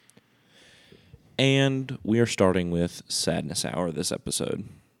And we are starting with Sadness Hour this episode.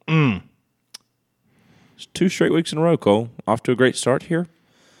 It's 2 straight weeks in a row, Cole. Off to a great start here.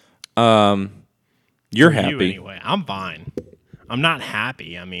 You're For happy. you anyway. I'm fine. I'm not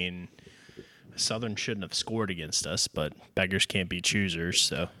happy. I mean, Southern shouldn't have scored against us, but beggars can't be choosers,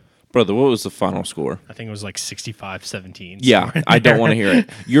 so Brother, what was the final score? I think it was like 65-17. Yeah, I don't want to hear it.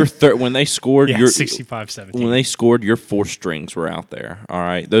 Your when they scored, Yeah, your 65-17. when they scored, your 4 strings were out there. All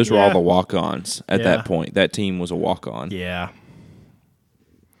right, those were all Yeah. the walk-ons at Yeah. that point. That team was a walk-on. Yeah.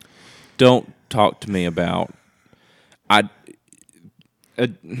 Don't talk to me about.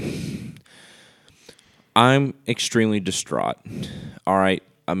 I'm extremely distraught. All right.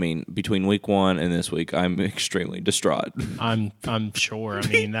 I mean, between week 1 and this week, I'm extremely distraught. I'm sure. I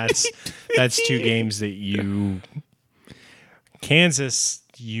mean, that's 2 games that Kansas,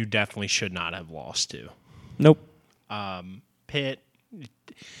 you definitely should not have lost to. Nope. Pitt,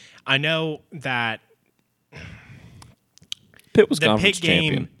 I know that Pitt was the conference Pitt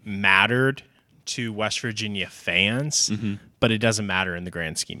game champion. mattered to West Virginia fans, but it doesn't matter in the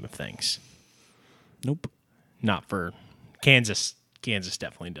grand scheme of things. Nope. Not for Kansas. Kansas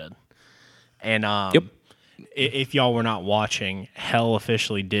definitely did. And Yep. if y'all were not watching, hell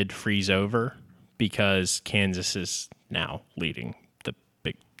officially did freeze over because Kansas is now leading the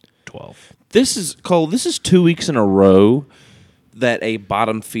Big 12. This is Cole. This is 2 weeks in a row that a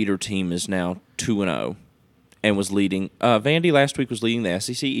bottom feeder team is now 2-0 and was leading. Vandy last week was leading the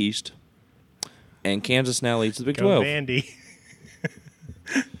SEC East, and Kansas now leads the Big 12. Go Vandy.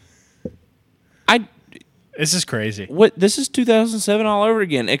 I This is crazy. what this is 2007 all over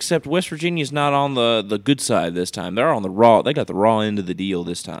again. Except West Virginia's not on the good side this time. They're on the raw. They got the raw end of the deal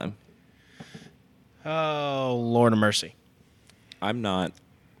this time. Oh, Lord of mercy. I'm not.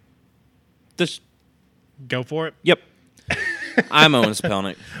 This. Go for it. Yep. I'm Owen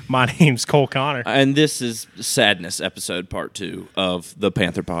Spelnick. My name's Cole Connor. And this is Sadness episode part 2 of the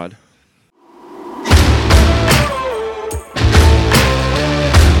Panther Pod.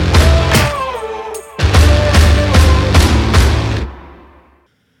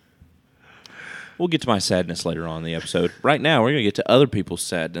 We'll get to my sadness later on in the episode. Right now, we're going to get to other people's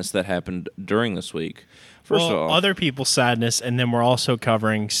sadness that happened during this week. First of all, other people's sadness, and then we're also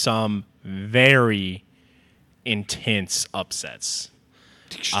covering some very intense upsets.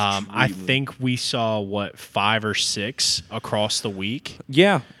 I think we saw, 5 or 6 across the week?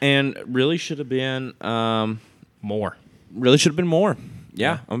 yeah, and really should have been More. Really should have been more.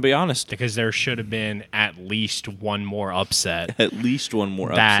 Yeah, I'm going to be honest. Because there should have been at least one more upset At least one more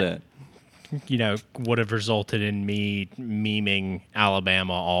that, upset. Would have resulted in me memeing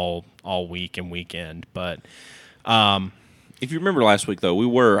Alabama all week and weekend. But If you remember last week, though, we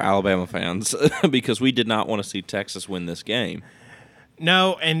were Alabama fans because we did not want to see Texas win this game.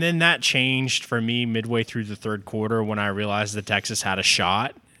 no, and then that changed for me midway through the third quarter when I realized that Texas had a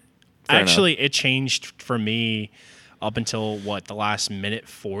shot. Fair Actually, it changed for me up until, the last minute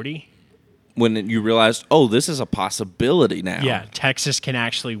 40? When you realized, oh, this is a possibility now. Yeah, Texas can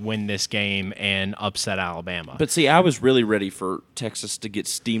actually win this game and upset Alabama. But see, I was really ready for Texas to get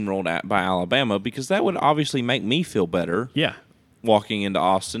steamrolled at by Alabama because that would obviously make me feel better yeah, walking into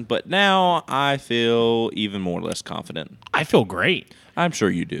Austin. But now I feel even more or less confident. I feel great. I'm sure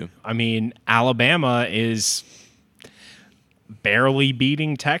you do. I mean, Alabama is barely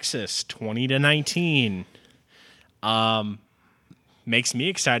beating Texas 20-19. Makes me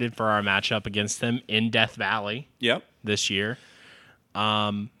excited for our matchup against them in Death Valley Yep. this year.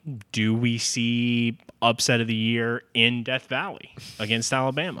 Do we see upset of the year in Death Valley against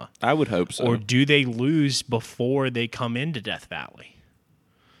Alabama? I would hope so. Or do they lose before they come into Death Valley?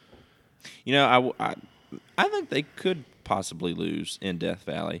 I think they could possibly lose in Death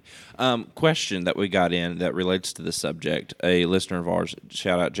Valley. Question that we got in that relates to the subject. A listener of ours,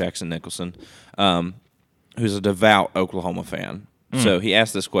 shout out Jackson Nicholson, who's a devout Oklahoma fan. So he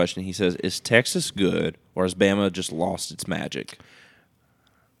asked this question. He says, is Texas good or has Bama just lost its magic?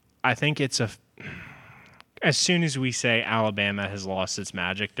 I think as soon as we say Alabama has lost its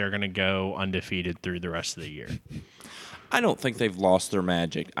magic, they're going to go undefeated through the rest of the year. I don't think they've lost their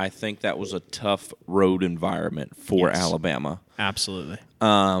magic. I think that was a tough road environment for Yes. Alabama. Absolutely.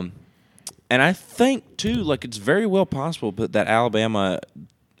 And I think, too, it's very well possible that Alabama,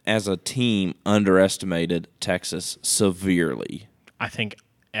 as a team, underestimated Texas severely. I think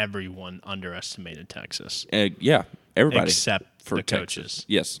everyone underestimated Texas. Yeah, everybody. Except for the Texas. coaches.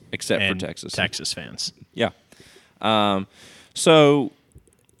 Yes, except and for Texas. Texas fans. Yeah. So,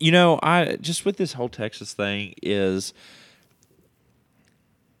 I just with this whole Texas thing is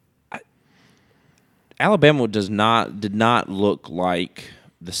Alabama did not look like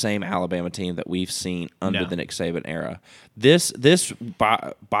the same Alabama team that we've seen under No. the Nick Saban era. This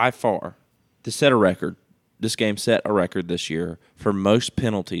by far, to set a record. This game set a record this year for most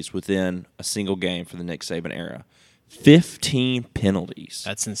penalties within a single game for the Nick Saban era. 15 penalties.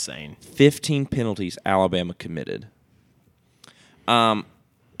 That's insane. 15 penalties Alabama committed.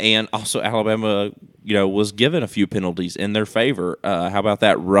 And also Alabama, was given a few penalties in their favor. How about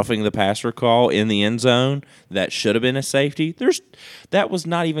that roughing the passer call in the end zone? That should have been a safety. That was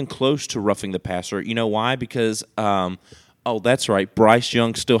not even close to roughing the passer. You know why? Because, that's right, Bryce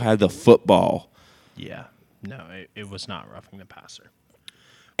Young still had the football. Yeah. No, it was not roughing the passer.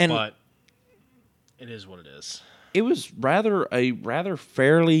 But it is what it is. It was a rather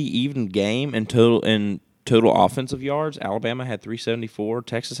fairly even game in total offensive yards. Alabama had 374.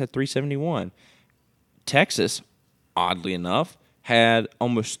 Texas had 371. Texas, oddly enough, had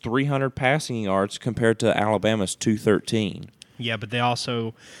almost 300 passing yards compared to Alabama's 213. Yeah, but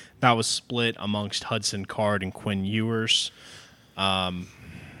that was split amongst Hudson Card and Quinn Ewers. But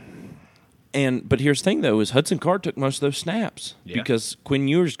here's the thing, though, is Hudson Card took most of those snaps because Quinn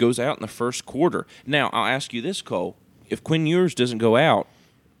Ewers goes out in the first quarter. Now, I'll ask you this, Cole. If Quinn Ewers doesn't go out,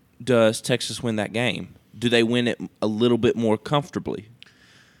 does Texas win that game? Do they win it a little bit more comfortably?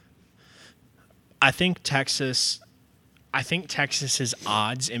 I think Texas's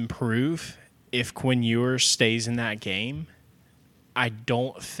odds improve if Quinn Ewers stays in that game. I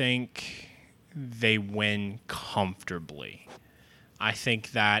don't think they win comfortably. I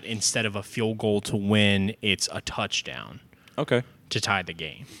think that instead of a field goal to win, it's a touchdown. Okay. To tie the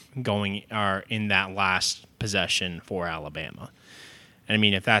game in that last possession for Alabama. And I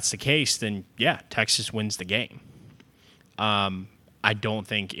mean, if that's the case, then Texas wins the game. I don't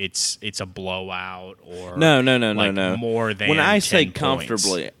think it's a blowout or no. More than when I 10 say points.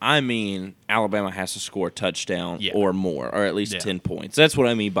 comfortably, I mean Alabama has to score a touchdown or more, or at least 10 points. That's what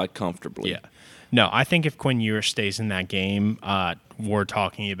I mean by comfortably. Yeah. No, I think if Quinn Ewers stays in that game, we're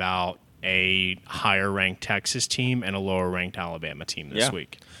talking about a higher-ranked Texas team and a lower-ranked Alabama team this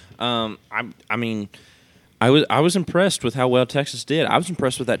week. I was impressed with how well Texas did. I was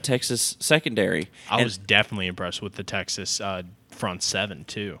impressed with that Texas secondary. I was definitely impressed with the Texas front seven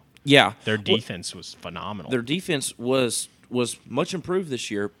too. Yeah, their defense was phenomenal. Their defense was much improved this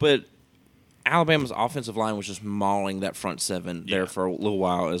year, but Alabama's offensive line was just mauling that front seven there for a little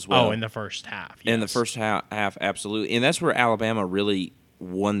while as well. Oh, in the first half. Yes. In the first half, absolutely. And that's where Alabama really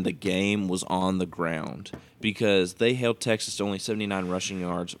won the game, was on the ground, because they held Texas to only 79 rushing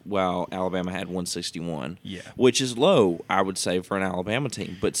yards while Alabama had 161. Yeah. Which is low, I would say, for an Alabama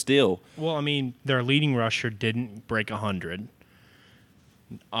team, but still. Well, I mean, their leading rusher didn't break 100.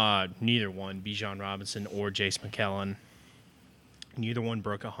 Neither one, Bijan Robinson or Jace McKellen. Neither one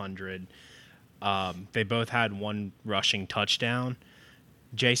broke 100. They both had one rushing touchdown.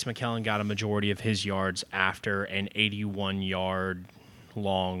 Jace McKellen got a majority of his yards after an 81-yard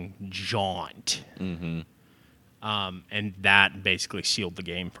long jaunt. Mm-hmm. And that basically sealed the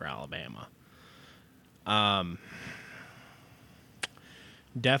game for Alabama.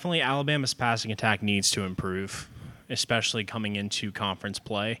 Definitely Alabama's passing attack needs to improve, especially coming into conference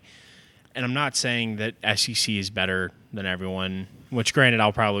play. And I'm not saying that SEC is better than everyone, which granted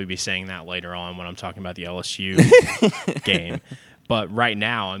I'll probably be saying that later on when I'm talking about the LSU game. But right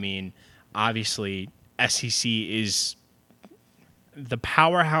now, I mean, obviously SEC is the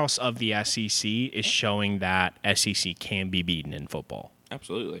powerhouse of the SEC is showing that SEC can be beaten in football.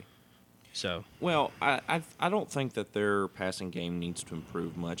 Absolutely. So, well, I don't think that their passing game needs to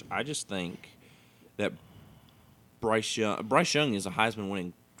improve much. I just think that Bryce Young is a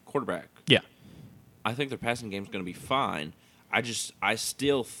Heisman-winning quarterback. Yeah. I think their passing game is going to be fine. I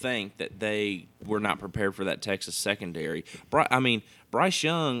still think that they were not prepared for that Texas secondary. Bryce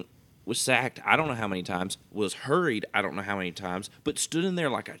Young was sacked I don't know how many times, was hurried I don't know how many times, but stood in there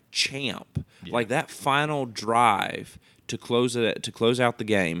like a champ. Yeah. Like that final drive to close out the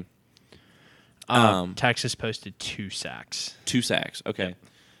game. Texas posted 2 sacks. 2 sacks, okay. Yep.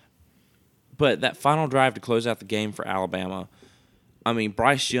 But that final drive to close out the game for Alabama, I mean,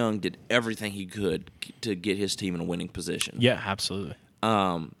 Bryce Young did everything he could to get his team in a winning position. Yeah, absolutely.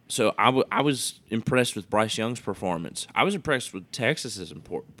 So I was impressed with Bryce Young's performance. I was impressed with Texas's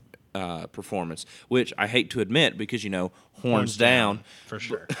performance, which I hate to admit because, horns down. For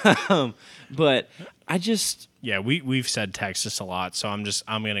sure. But I just... Yeah, we've said Texas a lot, so I'm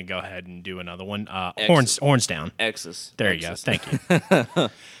going to go ahead and do another one. Horns down. X's. There you go. Thank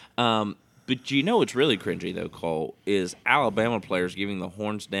you. But you know what's really cringy, though, Cole, is Alabama players giving the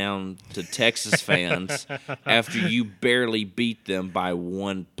horns down to Texas fans after you barely beat them by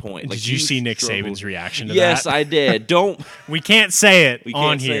 1 point. Did you see Nick Saban's reaction to that? Yes, I did. We can't say it We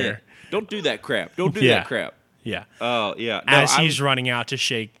on can't say here. it. Don't do that crap. Don't do that crap. Yeah. Oh, yeah. No, As he's running out to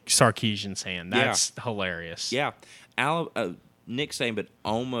shake Sarkisian's hand. That's hilarious. Yeah. Nick Saban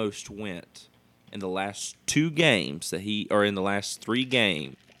almost went in the last 2 games in the last 3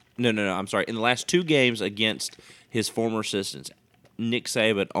 games. No, I'm sorry. In the last 2 games against his former assistants, Nick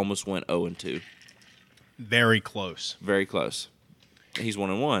Saban almost went 0-2. Very close. Very close. He's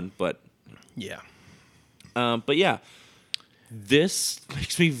 1-1, but yeah. But yeah, this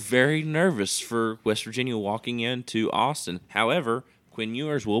makes me very nervous for West Virginia walking into Austin. However, Quinn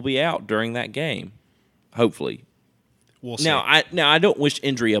Ewers will be out during that game, hopefully. We'll see. Now I don't wish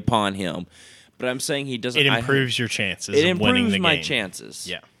injury upon him, but I'm saying he doesn't. It improves your chances. It of winning improves the my game. chances.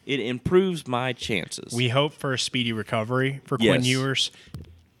 Yeah. It improves my chances. We hope for a speedy recovery for Yes. Quinn Ewers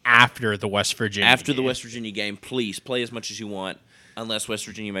after the West Virginia After the game. West Virginia game, please play as much as you want, unless West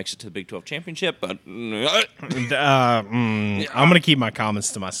Virginia makes it to the Big 12 championship. But I'm going to keep my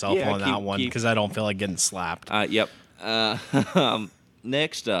comments to myself Yeah, on that one because I don't feel like getting slapped. Yep.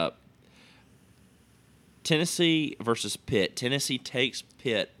 Next up, Tennessee versus Pitt. Tennessee takes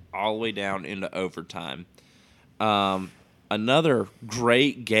Pitt all the way down into overtime. Another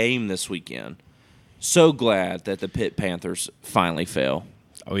great game this weekend. So glad that the Pitt Panthers finally fell.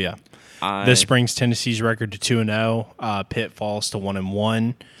 Oh, yeah. This brings Tennessee's record to 2-0. Pitt falls to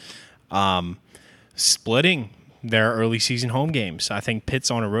 1-1. Splitting their early season home games. I think Pitt's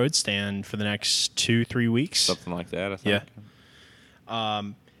on a road stand for the next 2-3 weeks. Something like that, I think. Yeah.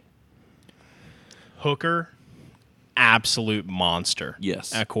 Hooker, absolute monster.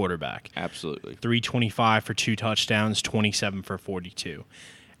 Yes. At quarterback. Absolutely. 325 for 2 touchdowns, 27 for 42.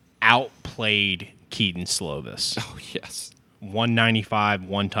 Outplayed Keaton Slovis. Oh, yes. 195,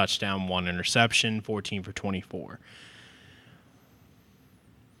 1 touchdown, 1 interception, 14 for 24.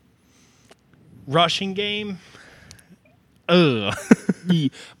 Rushing game. Ugh.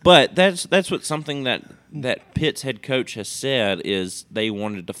 But that's what something that Pitt's head coach has said is they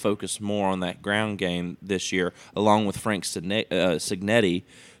wanted to focus more on that ground game this year, along with Frank Signetti,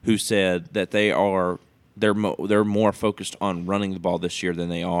 who said that they're more focused on running the ball this year than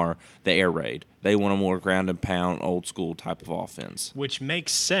they are the air raid. They want a more ground and pound, old school type of offense. Which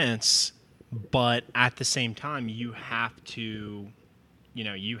makes sense, but at the same time, you have to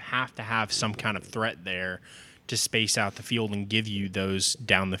have some kind of threat there to space out the field and give you those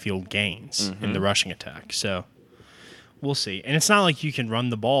down the field gains in the rushing attack. So we'll see. And it's not like you can run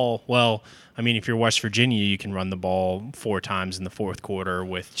the ball. Well, I mean, if you're West Virginia, you can run the ball 4 times in the fourth quarter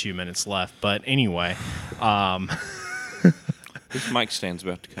with 2 minutes left. But anyway, This mic stand's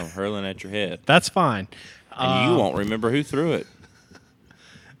about to come hurling at your head, that's fine. and you won't remember who threw it.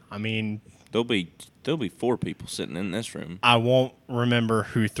 I mean, There'll be 4 people sitting in this room. I won't remember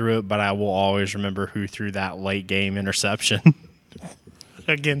who threw it, but I will always remember who threw that late game interception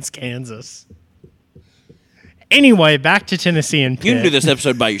against Kansas. Anyway, back to Tennessee and Pitt. You can do this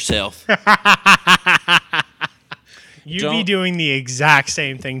episode by yourself. You'd be doing the exact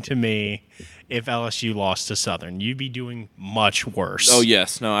same thing to me if LSU lost to Southern. You'd be doing much worse. Oh,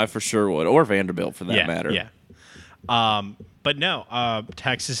 yes. No, I for sure would. Or Vanderbilt, for that matter. Yeah. But no,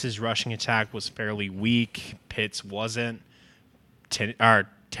 Texas's rushing attack was fairly weak. Pitt's wasn't.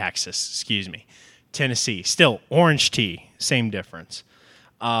 Texas, excuse me. Tennessee, still orange tea, same difference.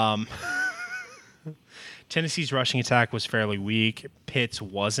 Tennessee's rushing attack was fairly weak. Pitt's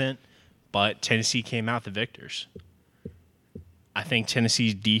wasn't, but Tennessee came out the victors. I think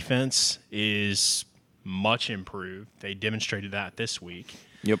Tennessee's defense is much improved. They demonstrated that this week.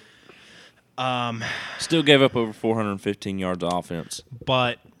 Yep. Still gave up over 415 yards of offense.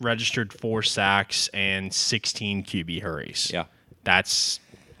 But registered 4 sacks and 16 QB hurries. Yeah.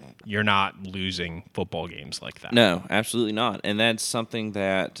 You're not losing football games like that. No, absolutely not. And that's something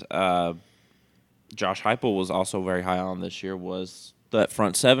that Josh Heupel was also very high on this year, was that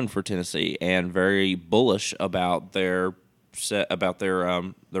front 7 for Tennessee, and very bullish about their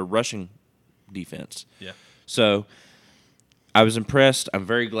rushing defense. Yeah. So I was impressed. I'm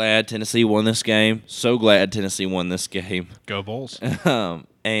very glad Tennessee won this game. So glad Tennessee won this game. Go Bulls. Took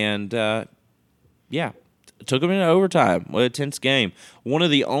them into overtime. What a tense game. One of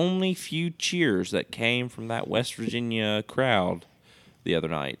the only few cheers that came from that West Virginia crowd the other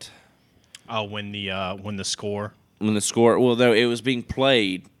night. Oh, when the score. Well, though it was being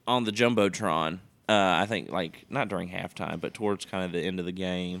played on the Jumbotron, I think, like, not during halftime, but towards kind of the end of the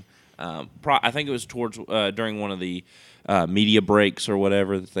game. I think it was towards during one of the media breaks or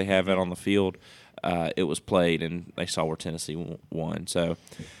whatever that they have out on the field, it was played, and they saw where Tennessee won. So,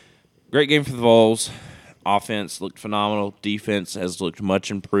 great game for the Vols. Offense looked phenomenal. Defense has looked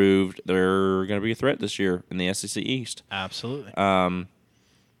much improved. They're going to be a threat this year in the SEC East. Absolutely.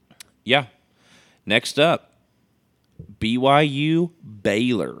 Yeah. Next up, BYU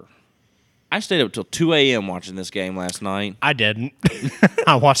Baylor. I stayed up till 2 a.m. watching this game last night. I didn't.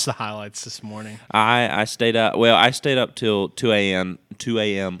 I watched the highlights this morning. I stayed up. Well, I stayed up till 2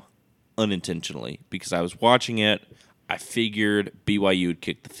 a.m. unintentionally because I was watching it. I figured BYU would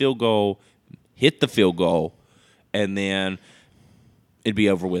kick the field goal, hit the field goal, and then it'd be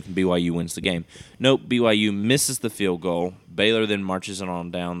over with and BYU wins the game. Nope, BYU misses the field goal. Baylor then marches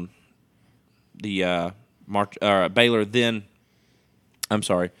on down the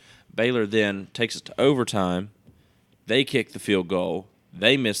Baylor then takes it to overtime. They kick the field goal.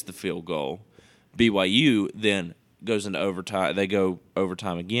 They miss the field goal. BYU then goes into overtime. They go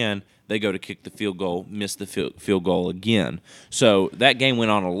overtime again. They go to kick the field goal, miss the field goal again. So that game went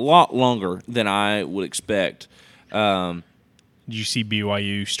on a lot longer than I would expect. Did you see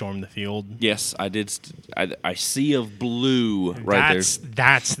BYU storm the field? Yes, I did. I see of blue right there.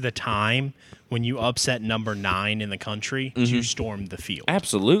 That's the time when you upset number 9 in the country to storm the field.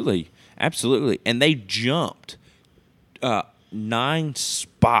 Absolutely. And they jumped 9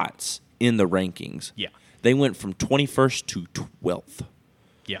 spots in the rankings. Yeah. They went from 21st to 12th.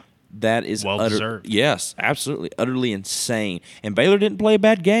 Yeah. That is well-deserved. Yes, absolutely. Utterly insane. And Baylor didn't play a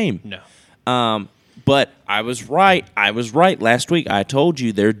bad game. No. But I was right. Last week I told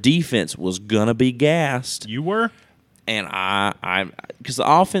you their defense was going to be gassed. You were? And I because the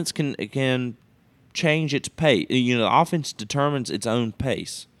offense can change its pace. You know, the offense determines its own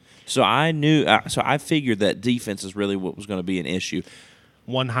pace. So I figured that defense is really what was going to be an issue.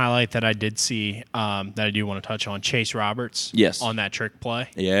 One highlight that I did see that I do want to touch on, Chase Roberts. Yes. On that trick play.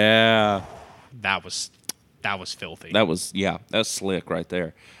 Yeah. That was filthy. That was slick right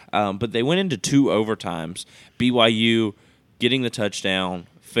there. But they went into 2 overtimes. BYU getting the touchdown,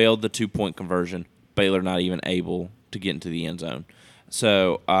 failed the 2-point conversion. Baylor not even able to get into the end zone.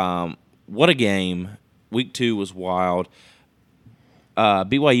 So what a game. Week 2 was wild.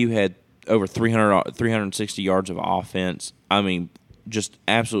 BYU had over 360 yards of offense. I mean, just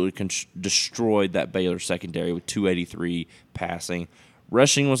absolutely destroyed that Baylor secondary with 283 passing.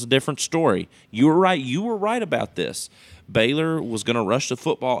 Rushing was a different story. You were right. You were right about this. Baylor was going to rush the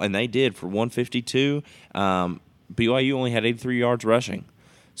football, and they did for 152. BYU only had 83 yards rushing.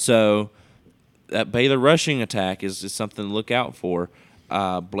 So that Baylor rushing attack is something to look out for.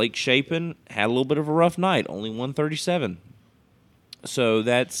 Blake Shapen had a little bit of a rough night, only 137. So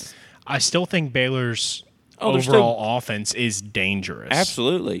that's... I still think Baylor's overall offense is dangerous.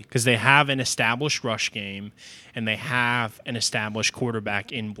 Absolutely. Because they have an established rush game, and they have an established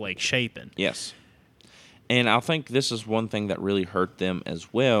quarterback in Blake Shapen. Yes. And I think this is one thing that really hurt them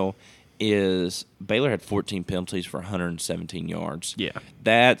as well is Baylor had 14 penalties for 117 yards. Yeah.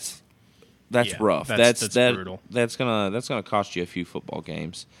 That's rough. That's brutal. That's gonna cost you a few football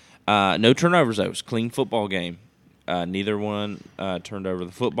games. No turnovers though. It was a clean football game. Neither one turned over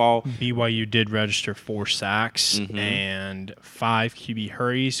the football. BYU did register 4 sacks and 5 QB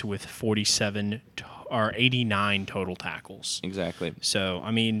hurries with 89 total tackles. Exactly. So,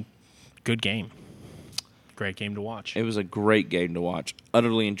 I mean, good game. Great game to watch. It was a great game to watch.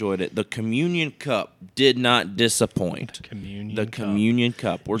 Utterly enjoyed it. The Communion Cup did not disappoint. The Communion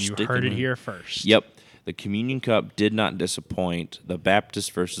Cup. You heard it here first. Yep. The Communion Cup did not disappoint. The Baptists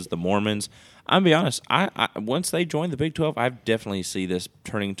versus the Mormons. I'll be honest. I once they join the Big 12, I definitely see this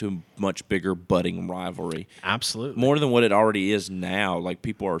turning to a much bigger budding rivalry. Absolutely. More than what it already is now. Like,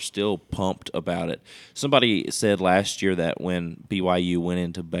 people are still pumped about it. Somebody said last year that when BYU went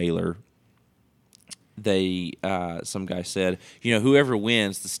into Baylor, some guy said, whoever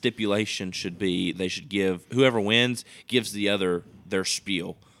wins, the stipulation should be whoever wins gives the other their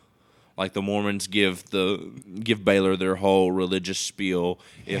spiel. Like the Mormons give Baylor their whole religious spiel.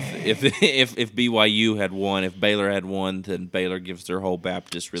 If BYU had won, if Baylor had won, then Baylor gives their whole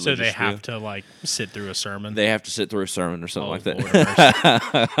Baptist religious spiel. So they have to sit through a sermon. They have to sit through a sermon or something like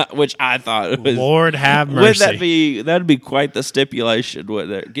that. Which I thought was, Lord have mercy. That'd be quite the stipulation.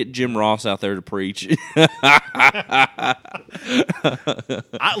 Get Jim Ross out there to preach.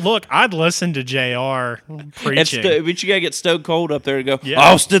 I'd listen to JR preaching. But you gotta get Stone Cold up there to go, yeah.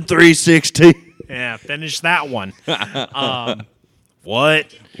 Austin 360. Yeah, finish that one.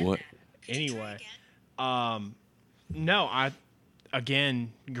 What? Anyway,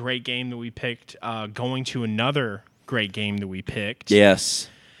 again, great game that we picked. Going to another great game that we picked. Yes.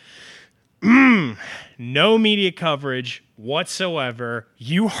 No media coverage whatsoever.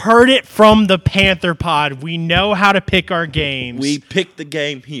 You heard it from the Panther Pod. We know how to pick our games. We picked the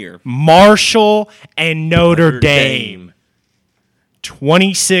game here. Marshall and Notre Dame.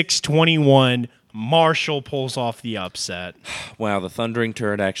 26-21. Marshall pulls off the upset. Wow, the Thundering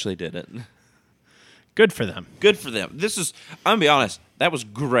Turd actually did it. Good for them. Good for them. I'm going to be honest, that was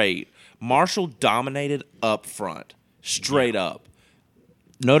great. Marshall dominated up front, straight up.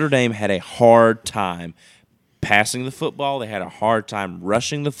 Notre Dame had a hard time passing the football. They had a hard time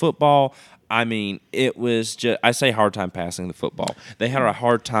rushing the football. I mean, it was just, I say hard time passing the football. They had a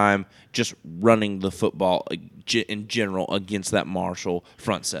hard time just running the football in general against that Marshall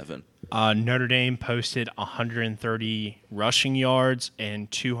front seven. Notre Dame posted 130 rushing yards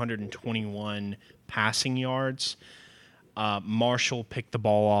and 221 passing yards. Marshall picked the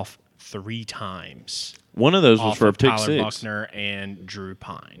ball off 3 times. One of those was for a pick Tyler six. Buckner and Drew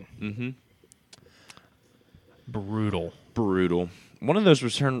Pine. Mm-hmm. Brutal. One of those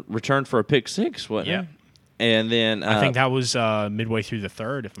returned for a pick six, wasn't it? And then I think that was midway through the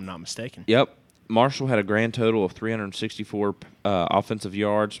third, if I'm not mistaken. Yep. Marshall had a grand total of 364 offensive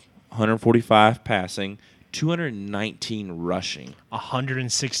yards, 145 passing, 219 rushing.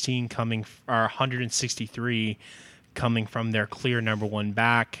 163 coming from their clear number one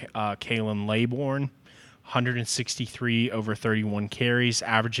back, Kalen Laybourne. 163 over 31 carries,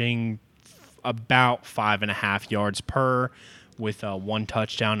 averaging about 5.5 yards per, with 1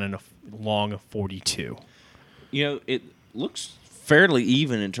 touchdown and a long of 42. You know, it looks fairly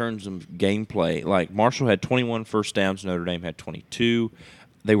even in terms of gameplay. Like, Marshall had 21 first downs, Notre Dame had 22.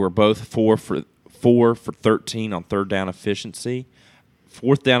 They were both 4 for 13 on third down efficiency.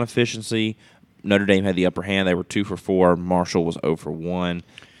 Fourth down efficiency, Notre Dame had the upper hand. They were 2 for 4. Marshall was 0 for 1.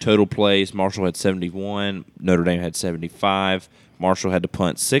 Total plays, Marshall had 71. Notre Dame had 75. Marshall had to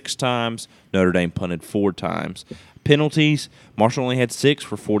punt 6 times. Notre Dame punted 4 times. Penalties, Marshall only had 6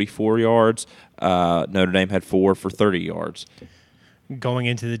 for 44 yards. Notre Dame had 4 for 30 yards. Going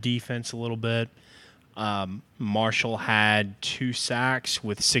into the defense a little bit, Marshall had 2 sacks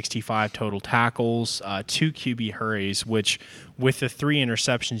with 65 total tackles, 2 QB hurries, which with the 3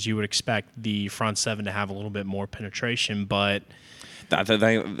 interceptions, you would expect the front 7 to have a little bit more penetration, but Just a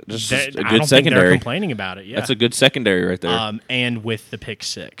I good don't secondary. think they're complaining about it. Yeah. That's a good secondary right there. And with the pick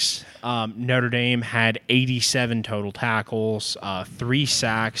 6, Notre Dame had 87 total tackles, 3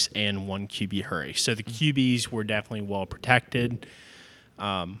 sacks, and 1 QB hurry. So the QBs were definitely well protected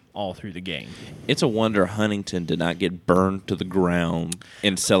all through the game. It's a wonder Huntington did not get burned to the ground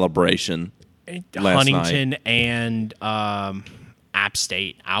in celebration last Huntington night. And App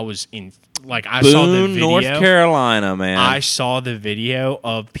State. I was in. I Boone, saw the video. North Carolina, man. I saw the video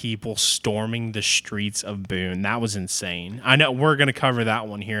of people storming the streets of Boone. That was insane. I know we're going to cover that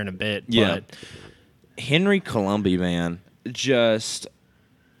one here in a bit. Yeah. But Henry Colombi, man, just,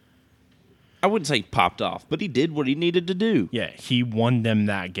 I wouldn't say he popped off, but he did what he needed to do. yeah, he won them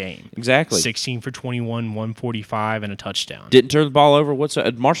that game. Exactly. 16 for 21, 145, and a touchdown. Didn't turn the ball over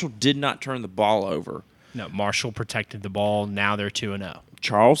whatsoever. Marshall did not turn the ball over. No, Marshall protected the ball. Now they're 2-0.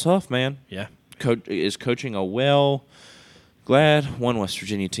 Charles Huff, man, Yeah. is coaching a well. Glad one West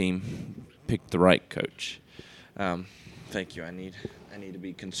Virginia team picked the right coach. Thank you. I need to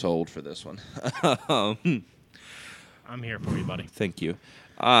be consoled for this one. I'm here for you, buddy. Thank you.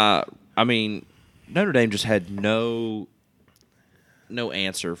 I mean, Notre Dame just had no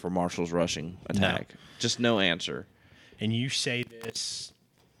answer for Marshall's rushing attack. No. Just no answer. And you say this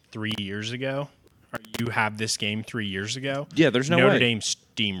 3 years ago, or you have this game 3 years ago. Yeah, there's no Notre way. Dame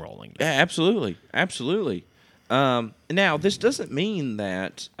steamrolling. Yeah, absolutely. Absolutely. Now, this doesn't mean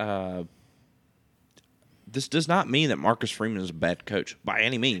that this does not mean that Marcus Freeman is a bad coach by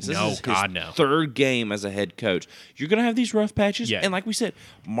any means. This No, is God, his no. 3rd game as a head coach. You're going to have these rough patches. Yeah. And like we said,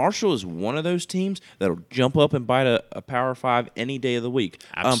 Marshall is one of those teams that'll jump up and bite a Power 5 any day of the week.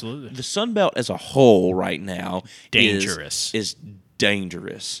 Absolutely. The Sun Belt as a whole right now Dangerous. is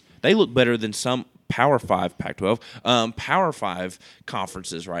dangerous. They look better than some Power 5, Pac-12, Power 5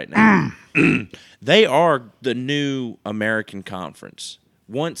 conferences right now. They are the new American Conference.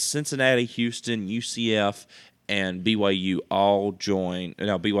 Once Cincinnati, Houston, UCF, and BYU all join,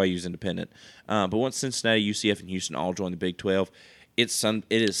 now BYU's independent, but once Cincinnati, UCF, and Houston all join the Big 12, it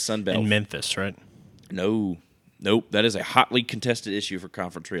is Sun Belt. In Memphis, right? Nope. That is a hotly contested issue for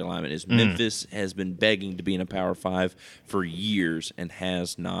conference realignment. Memphis has been begging to be in a Power 5 for years and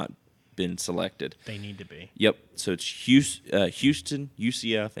has not been selected. They need to be. Yep. So it's Houston,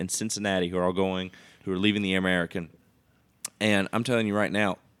 UCF, and Cincinnati who are leaving the American. And I'm telling you right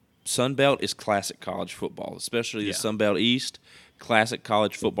now, Sun Belt is classic college football, especially the Sun Belt East. classic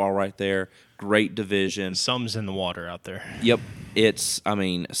college football right there. Great division. Some's in the water out there. Yep.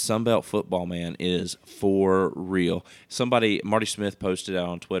 Sunbelt football, man, is for real. Marty Smith posted out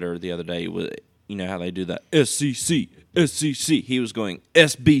on Twitter the other day, you know how they do that SEC, SEC. He was going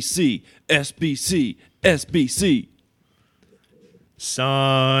SBC, SBC, SBC.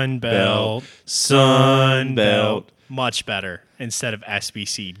 Sunbelt, Sunbelt. Much better instead of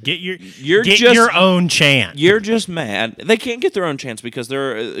SBC. Get your own chant. You're just mad. They can't get their own chants because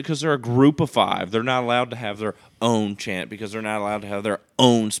they're a group of 5. They're not allowed to have their own chant because they're not allowed to have their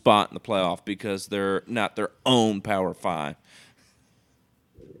own spot in the playoff because they're not their own Power 5.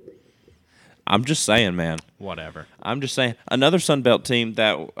 I'm just saying, man. Whatever. I'm just saying. Another Sun Belt team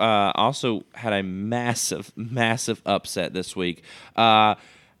that also had a massive, massive upset this week. The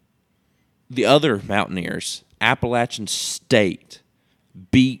other Mountaineers, Appalachian State,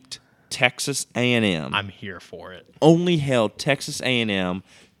 beat Texas A&M. I'm here for it. Only held Texas A&M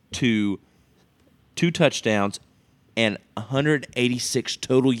to 2 touchdowns and 186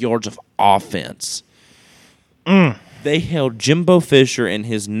 total yards of offense. They held Jimbo Fisher in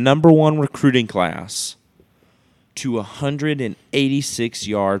his number 1 recruiting class to 186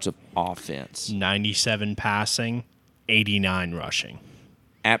 yards of offense. 97 passing, 89 rushing.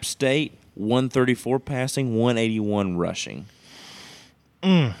 App State, 134 passing, 181 rushing.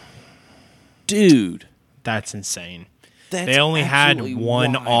 Dude. That's insane. That's they only had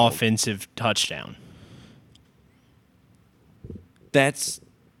one wild. offensive touchdown. That's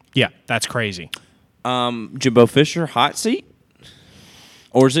crazy. Jimbo Fisher, hot seat?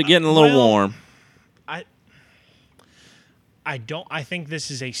 Or is it getting a little warm? I think this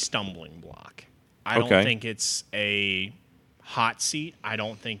is a stumbling block. I don't think it's a hot seat. I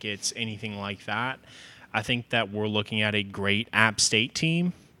don't think it's anything like that. I think that we're looking at a great App State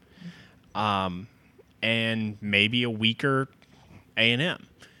team, and maybe a weaker A&M.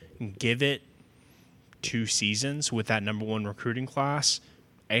 Give it 2 seasons with that number 1 recruiting class.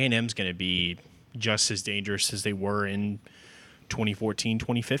 A&M's going to be just as dangerous as they were in 2014,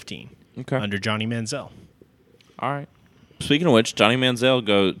 2015 under Johnny Manziel. All right. Speaking of which, Johnny Manziel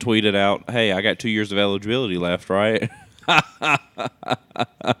tweeted out, "Hey, I got 2 years of eligibility left, right?"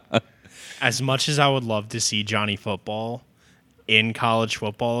 As much as I would love to see Johnny Football in college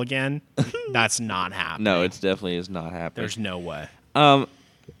football again, that's not happening. No, it definitely is not happening. There's no way.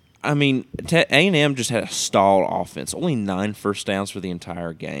 I mean, A&M just had a stalled offense. Only 9 first downs for the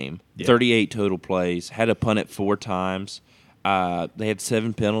entire game. Yeah. 38 total plays. Had to punt it 4 times. They had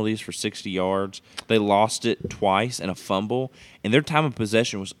 7 penalties for 60 yards. They lost it twice and a fumble. And their time of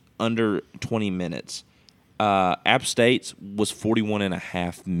possession was under 20 minutes. App State's was 41 and a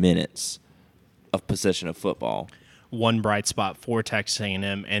half minutes of possession of football. One bright spot for Texas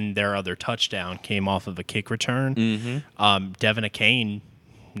A&M and their other touchdown came off of a kick return. Devin Akane,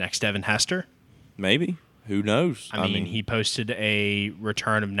 next Devin Hester. Maybe. Who knows? I mean, he posted a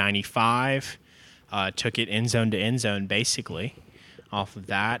return of 95, took it end zone to end zone basically off of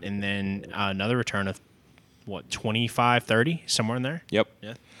that, and then another return of, 25, 30, somewhere in there? Yep.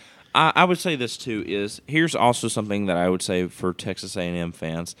 Yeah. I would say this, too, is here's also something that I would say for Texas A&M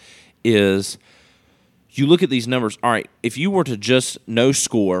fans is you look at these numbers. All right, if you were to just no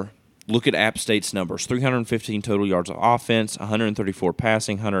score, look at App State's numbers. 315 total yards of offense, 134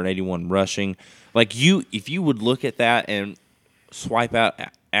 passing, 181 rushing. If you would look at that and swipe out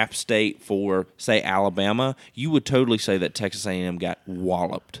App State for, say, Alabama, you would totally say that Texas A&M got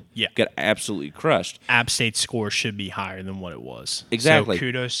walloped. Yeah. Got absolutely crushed. App State's score should be higher than what it was. Exactly. So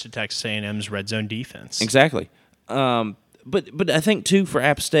kudos to Texas A&M's red zone defense. Exactly. But I think, too, for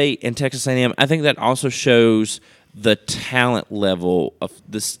App State and Texas A&M, I think that also shows the talent level of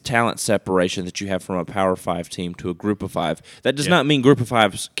this talent separation that you have from a Power 5 team to a Group of 5. That does not mean Group of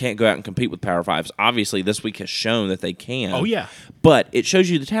 5s can't go out and compete with Power 5s. Obviously, this week has shown that they can. Oh, yeah. But it shows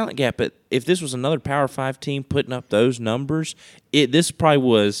you the talent gap. But if this was another Power 5 team putting up those numbers, this probably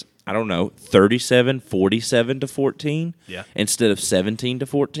was, 37, 47 to 14 instead of 17 to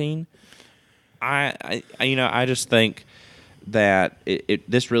 14. I just think that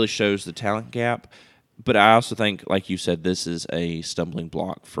this really shows the talent gap. But I also think, like you said, this is a stumbling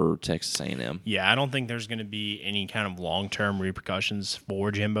block for Texas A&M. Yeah, I don't think there's going to be any kind of long-term repercussions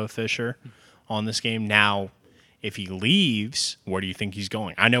for Jimbo Fisher on this game. Now, if he leaves, where do you think he's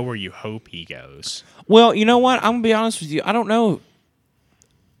going? I know where you hope he goes. Well, you know what? I'm going to be honest with you. I don't know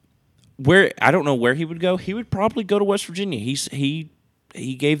where he would go. He would probably go to West Virginia. He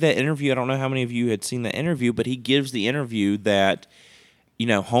gave that interview. I don't know how many of you had seen that interview, but he gives the interview that –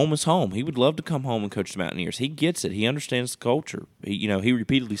 home is home. He would love to come home and coach the Mountaineers. He gets it. He understands the culture. He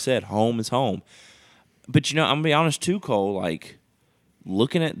repeatedly said, home is home. But, I'm going to be honest too, Cole,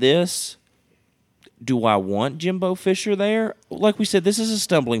 looking at this, do I want Jimbo Fisher there? Like we said, this is a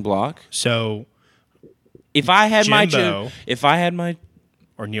stumbling block. So if I had Jimbo my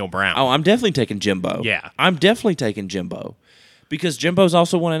or Neal Brown. Oh, I'm definitely taking Jimbo. Yeah. I'm definitely taking Jimbo. Because Jimbo's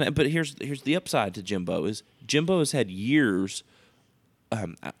also one of, but here's the upside to Jimbo is Jimbo has had years,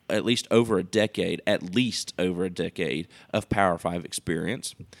 at least over a decade of Power 5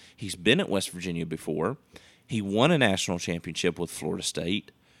 experience. He's been at West Virginia before. He won a national championship with Florida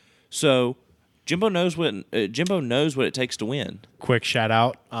State. So Jimbo knows what it takes to win. Quick shout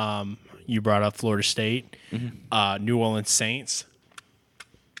out. You brought up Florida State. New Orleans Saints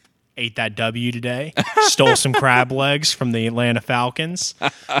ate that W today. Stole some crab legs from the Atlanta Falcons.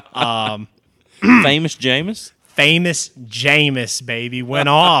 Famous Jameis? Famous Jameis, baby. Went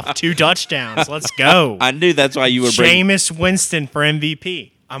off. 2 touchdowns. Let's go. I knew that's why you were bringing... Jameis Winston for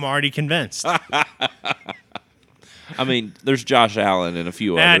MVP. I'm already convinced. I mean, there's Josh Allen and a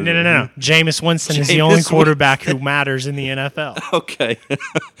few others. No. Jameis Winston is the only quarterback who matters in the NFL. Okay.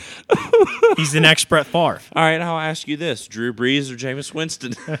 He's the next Brett Favre. All right, I'll ask you this. Drew Brees or Jameis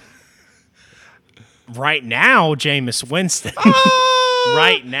Winston? Right now, Jameis Winston.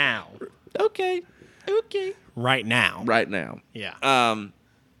 Right now. Okay. Right now. Yeah.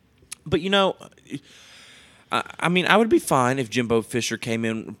 But, I mean, I would be fine if Jimbo Fisher came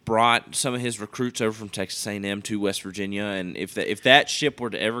in, brought some of his recruits over from Texas A&M to West Virginia, and if that ship were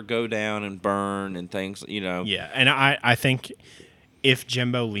to ever go down and burn and things, Yeah, and I think if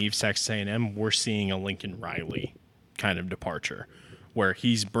Jimbo leaves Texas A&M, we're seeing a Lincoln Riley kind of departure, where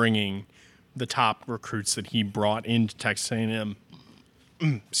he's bringing the top recruits that he brought into Texas A&M.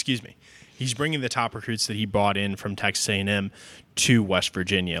 Excuse me. He's bringing the top recruits that he brought in from Texas A&M to West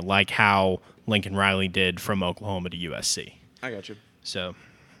Virginia, like how Lincoln Riley did from Oklahoma to USC. I got you. So,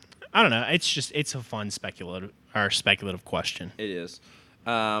 I don't know. It's a fun speculative question. It is.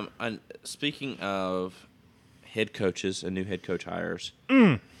 And speaking of head coaches and new head coach hires,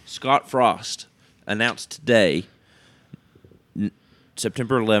 Scott Frost announced today,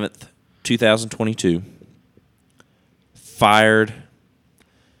 September 11th, 2022, fired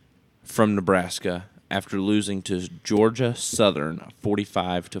from Nebraska after losing to Georgia Southern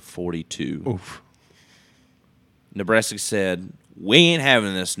 45-42. Oof. Nebraska said, "We ain't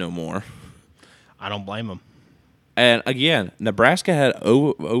having this no more." I don't blame him. And again, Nebraska had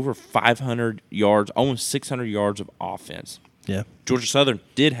over 500 yards, almost 600 yards of offense. Yeah. Georgia Southern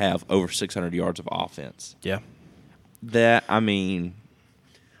did have over 600 yards of offense. Yeah.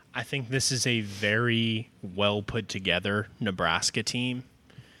 I think this is a very well put together Nebraska team.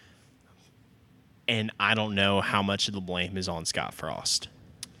 And I don't know how much of the blame is on Scott Frost.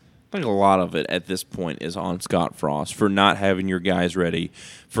 I think a lot of it at this point is on Scott Frost for not having your guys ready,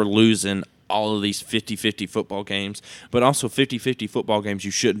 for losing all of these 50-50 football games, but also 50-50 football games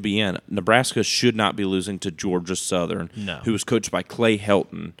you shouldn't be in. Nebraska should not be losing to Georgia Southern, who was coached by Clay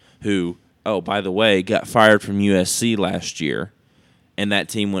Helton, who, oh, by the way, got fired from USC last year, and that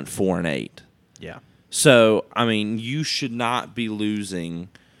team went 4-8. Yeah. So, I mean, you should not be losing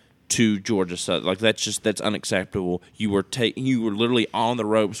to Georgia Southern. Like, that's unacceptable. You were literally on the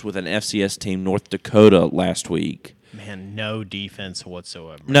ropes with an FCS team, North Dakota, last week. Man, no defense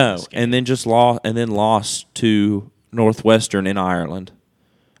whatsoever. No, and then lost to Northwestern in Ireland.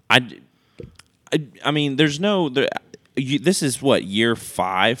 I mean, there's no. This is what, year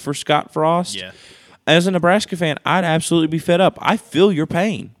 5 for Scott Frost. Yeah. As a Nebraska fan, I'd absolutely be fed up. I feel your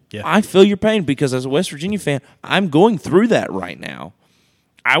pain. Yeah. I feel your pain because as a West Virginia fan, I'm going through that right now.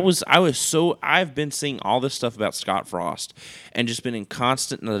 I've been seeing all this stuff about Scott Frost and just been in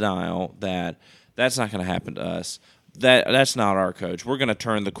constant denial that that's not going to happen to us. That's not our coach. We're going to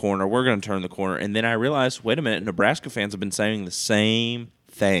turn the corner. And then I realized, wait a minute, Nebraska fans have been saying the same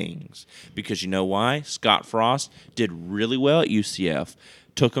things. Because you know why? Scott Frost did really well at UCF.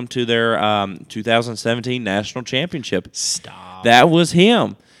 Took them to their 2017 national championship. Stop. That was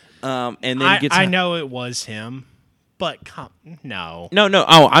him. And then I know it was him, but no. No.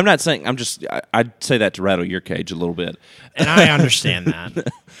 Oh, I'm not saying. I'd say that to rattle your cage a little bit. And I understand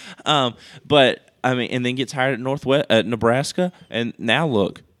that. But I mean, and then gets hired at Nebraska, and now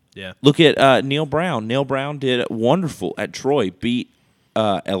look at Neal Brown. Neal Brown did wonderful at Troy, beat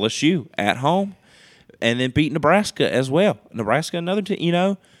LSU at home, and then beat Nebraska as well. Nebraska, another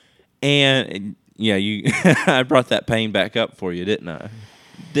team, and yeah, I brought that pain back up for you, didn't I?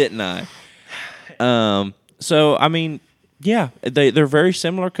 So I mean, yeah, they're very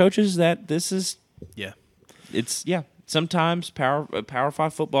similar coaches. That this is Sometimes Power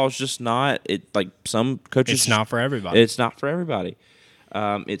 5 football is just not it. Like some coaches, it's not for everybody. It's not for everybody.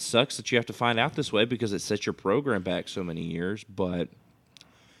 It sucks that you have to find out this way because it sets your program back so many years. But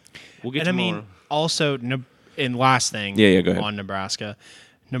We'll get And to I mean, more. also, and last thing Go ahead. on Nebraska.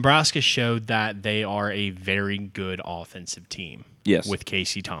 Nebraska showed that they are a very good offensive team. Yes. With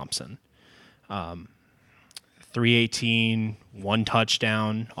Casey Thompson. 318, 1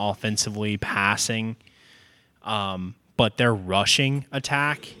 touchdown offensively, passing. But their rushing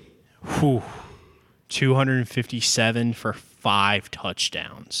attack, 257 for 5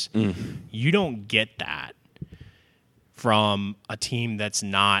 touchdowns. You don't get that from a team that's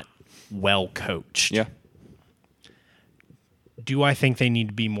not well coached. Yeah. Do I think they need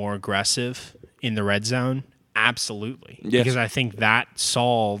to be more aggressive in the red zone? Absolutely. Yes. Because I think that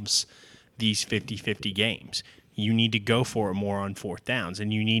solves these 50-50 games. You need to go for it more on 4th downs,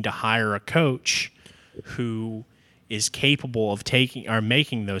 and you need to hire a coach who is capable of taking or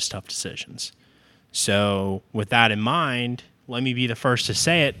making those tough decisions. So with that in mind, let me be the first to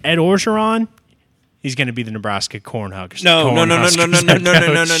say it. Ed Orgeron, he's going to be the Nebraska Cornhuskers. No.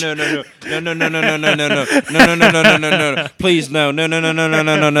 Please, no.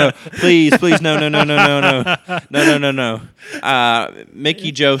 Please, no.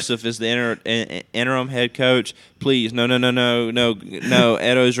 Mickey Joseph is the interim head coach. Please, no. Ed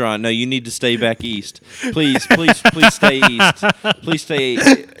Orgeron, no, you need to stay back east. Please stay east. Please stay,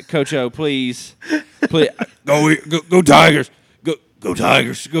 Coach O. Please. Go Tigers. Go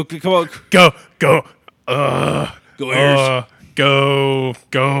Tigers. Go, come on. Go Irish. Go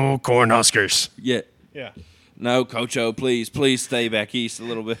Cornhuskers. Yeah. No, Coach O, please stay back east a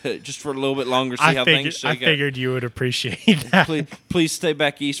little bit, just for a little bit longer. See how things shake out. I figured you would appreciate that. Please stay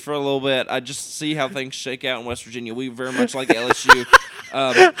back east for a little bit. I just see how things shake out in West Virginia. We very much like LSU.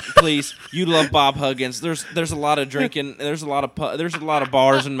 Please, you love Bob Huggins. There's a lot of drinking. There's a lot of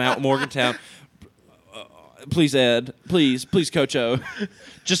bars in Mount Morgantown. Please, Ed. Please, Coach O.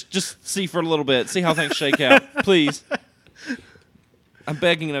 Just see for a little bit. See how things shake out. Please. I'm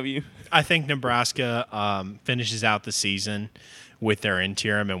begging of you. I think Nebraska finishes out the season with their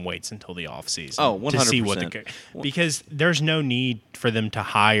interim and waits until the offseason. Oh, 100%. To see because there's no need for them to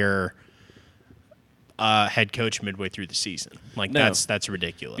hire a head coach midway through the season. That's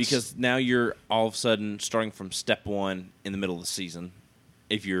ridiculous. Because now you're all of a sudden starting from step 1 in the middle of the season.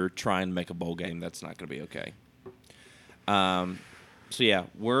 If you're trying to make a bowl game, that's not going to be okay. So, yeah,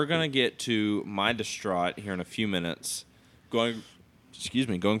 we're going to get to my distraught here in a few minutes. Going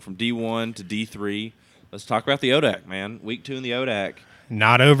from D1 to D3. Let's talk about the ODAC, man. Week 2 in the ODAC.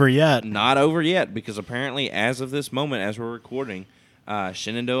 Not over yet. Not over yet, because apparently, as of this moment, as we're recording,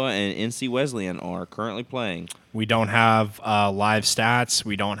 Shenandoah and NC Wesleyan are currently playing. We don't have live stats.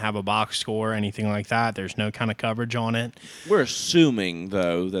 We don't have a box score, anything like that. There's no kind of coverage on it. We're assuming,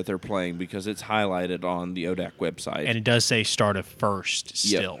 though, that they're playing because it's highlighted on the ODAC website. And it does say start at first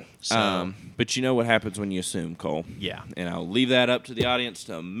still. Yep. So. But you know what happens when you assume, Cole. Yeah. And I'll leave that up to the audience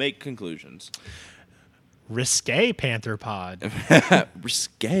to make conclusions. Risque Panther Pod.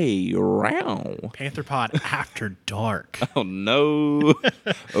 Risque round. Panther Pod after dark. Oh, no.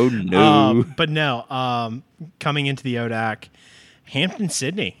 Oh, no. But no, coming into the ODAC,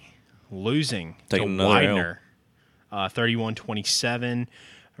 Hampton-Sydney losing Taking to another Widener, 31-27.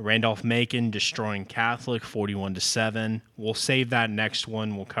 Randolph-Macon destroying Catholic, 41-7. We'll save that next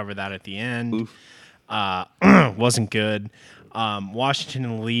one. We'll cover that at the end. Wasn't good. Washington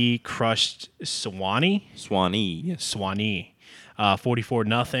and Lee crushed Sewanee. Yes.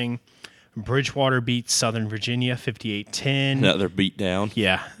 44-0. Bridgewater beat Southern Virginia 58-10. Another beat down.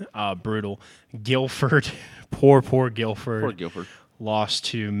 Yeah, brutal. Guilford, poor Guilford. Poor Guilford. Lost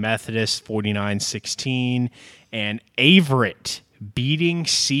to Methodist 49-16. And Averett beating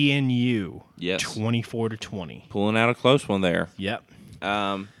CNU 24-20. Pulling out a close one there. Yep.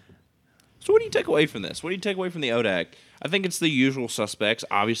 So what do you take away from this? What do you take away from the ODAC? I think it's the usual suspects.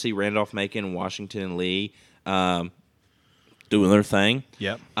 Obviously, Randolph-Macon, Washington, and Lee doing their thing.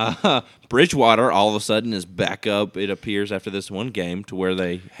 Yep. Bridgewater, all of a sudden, is back up, it appears, after this one game to where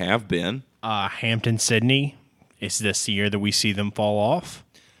they have been. Hampton-Sydney, is this the year that we see them fall off?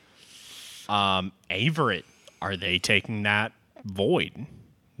 Averett, are they taking that void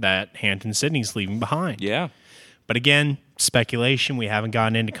that Hampton-Sydney's leaving behind? Yeah. But again, speculation. We haven't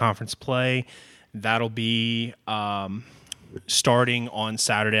gotten into conference play. That'll be starting on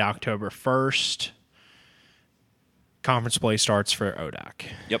Saturday, October 1st. Conference play starts for ODAC.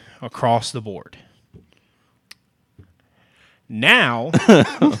 Yep. Across the board. Now.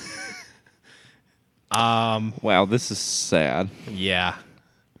 Wow, this is sad. Yeah.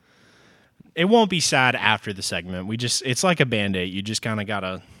 It won't be sad after the segment. It's like a Band-Aid. You just kind of got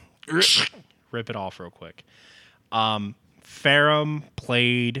to rip it off real quick. Ferrum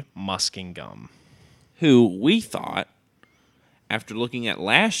played Muskingum. Who we thought, after looking at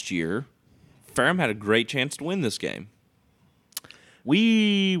last year, Ferrum had a great chance to win this game.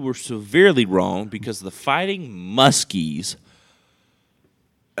 We were severely wrong because the Fighting Muskies,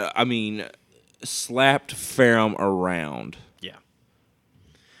 slapped Ferrum around. Yeah.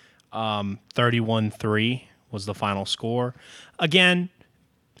 31-3 was the final score. Again,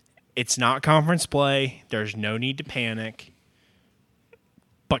 it's not conference play. There's no need to panic.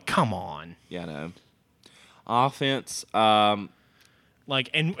 But come on. Yeah, I know. Offense, and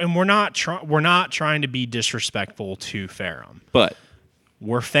we're not trying to be disrespectful to Ferrum. but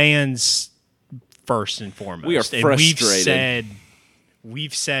We're fans first and foremost. we are frustrated. And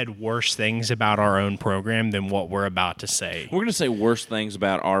we've said worse things about our own program than what we're about to say. We're going to say worse things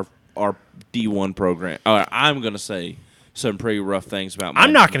about our D1 program. I'm going to say some pretty rough things about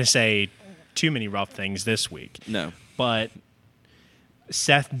I'm not going to say too many rough things this week. No. But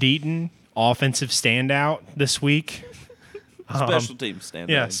Seth Deaton, offensive standout this week. Special teams standout.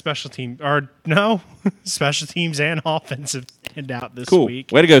 Yeah, special teams and offensive standout this Cool.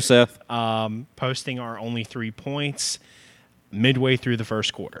 week. Way to go, Seth. Posting our only 3 points midway through the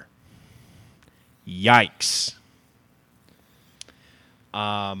first quarter. Yikes.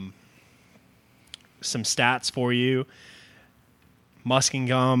 Some stats for you.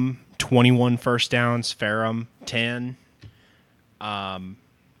 Muskingum, 21 first downs. Ferrum, 10.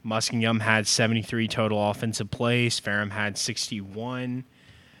 Muskingum had 73 total offensive plays. Ferrum had 61.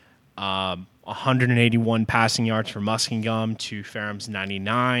 181 passing yards for Muskingum to Ferrum's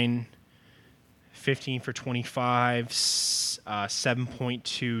 99. 15 for 25.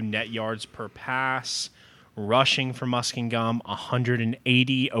 7.2 net yards per pass. Rushing for Muskingum,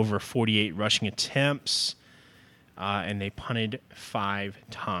 180 over 48 rushing attempts. And they punted 5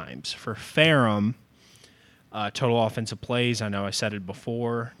 times. For Ferrum, total offensive plays, I know I said it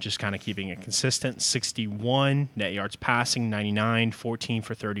before, just kind of keeping it consistent. 61 net yards passing, 99, 14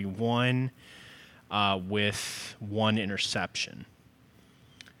 for 31, with 1 interception.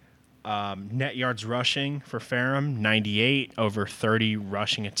 Net yards rushing for Ferrum, 98 over 30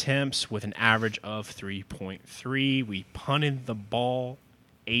 rushing attempts with an average of 3.3. We punted the ball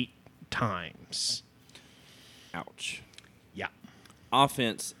 8 times. Ouch. Yeah.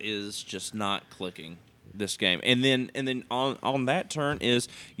 Offense is just not clicking this game. And then on that turn is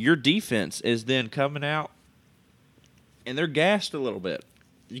your defense is then coming out and they're gassed a little bit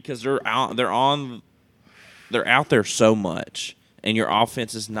because they're out there so much. And your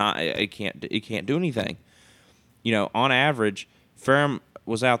offense is not. It can't do anything. You know, on average, Ferrum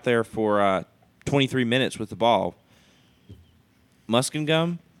was out there for 23 minutes with the ball.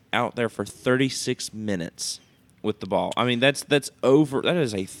 Muskingum out there for 36 minutes with the ball. I mean, that's over. That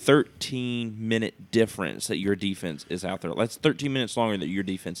is a 13-minute difference that your defense is out there. That's 13 minutes longer that your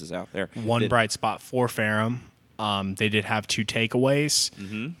defense is out there. One bright spot for Ferrum. They did have 2 takeaways,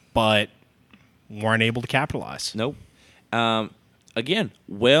 but weren't able to capitalize. Nope. Again,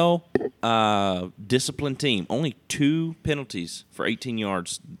 disciplined team. Only 2 penalties for 18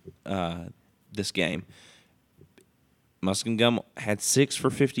 yards this game. Muskingum had 6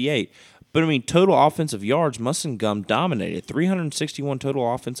 for 58. But, I mean, total offensive yards, Muskingum dominated. 361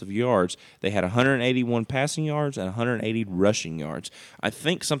 total offensive yards. They had 181 passing yards and 180 rushing yards. I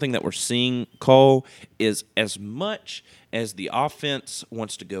think something that we're seeing, Cole, is as much as the offense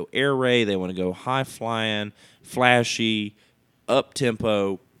wants to go air raid, they want to go high-flying, flashy,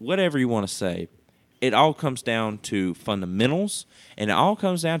 up-tempo, whatever you want to say, it all comes down to fundamentals, and it all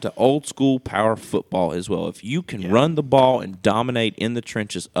comes down to old-school power football as well. If you can run the ball and dominate in the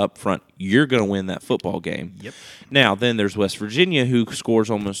trenches up front, you're going to win that football game. Yep. Now, then there's West Virginia, who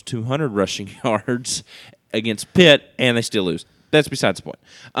scores almost 200 rushing yards against Pitt, and they still lose. That's besides the point.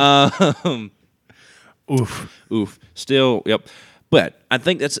 Oof. Still, yep. But I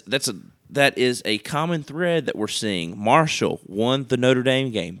think that is a common thread that we're seeing. Marshall won the Notre Dame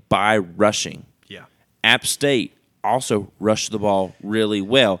game by rushing. Yeah. App State also rushed the ball really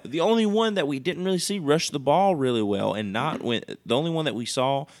well. The only one that we didn't really see rush the ball really well and not win, the only one that we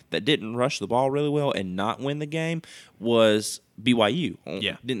saw that didn't rush the ball really well and not win the game was BYU.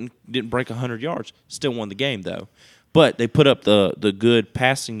 Yeah. Didn't break 100 yards. Still won the game though. But they put up the good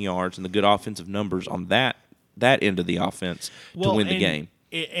passing yards and the good offensive numbers on that end of the offense to win the game.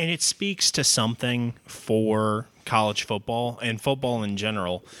 And it speaks to something for college football and football in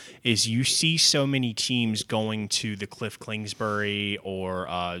general is you see so many teams going to the Cliff Kingsbury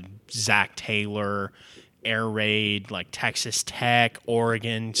or Zach Taylor air raid, like Texas Tech,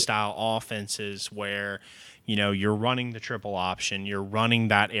 Oregon style offenses where, you know, you're running the triple option, you're running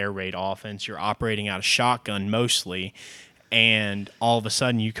that air raid offense, you're operating out of shotgun mostly, and all of a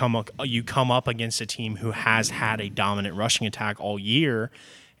sudden you come up against a team who has had a dominant rushing attack all year,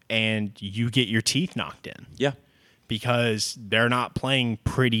 and you get your teeth knocked in. Yeah. Because they're not playing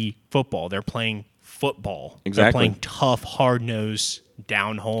pretty football. They're playing football. Exactly. They're playing tough, hard-nosed,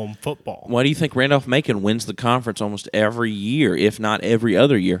 down-home football. Why do you think Randolph-Macon wins the conference almost every year, if not every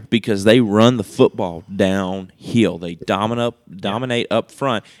other year? Because they run the football downhill. They dominate up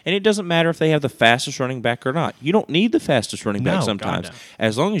front. And it doesn't matter if they have the fastest running back or not. You don't need the fastest running back sometimes. God, no.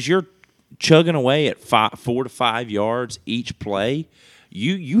 As long as you're chugging away at 4 to 5 yards each play,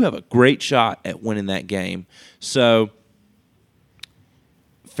 you have a great shot at winning that game. So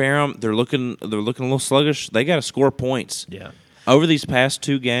Ferrum, they're looking a little sluggish. They got to score points. Yeah. Over these past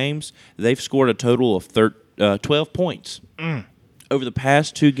 2 games, they've scored a total of 12 points. Over the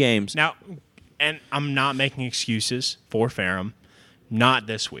past 2 games. Now, and I'm not making excuses for Ferrum. Not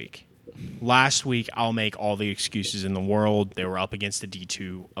this week. Last week, I'll make all the excuses in the world. They were up against a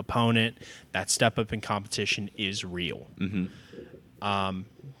D2 opponent. That step up in competition is real. Mm-hmm.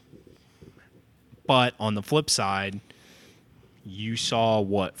 But on the flip side, you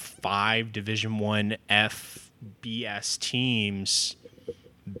saw 5 Division I FBS teams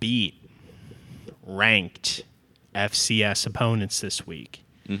beat ranked FCS opponents this week.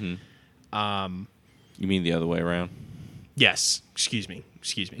 Mm-hmm. You mean the other way around? Yes. Excuse me.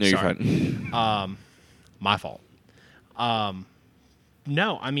 No, Sorry. you're fine. My fault.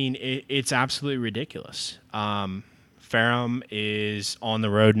 No, I mean, it's absolutely ridiculous. Ferrum is on the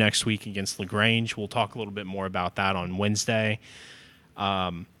road next week against LaGrange. We'll talk a little bit more about that on Wednesday.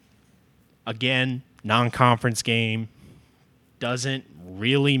 Again, non-conference game. Doesn't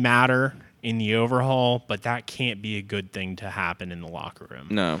really matter in the overhaul, but that can't be a good thing to happen in the locker room.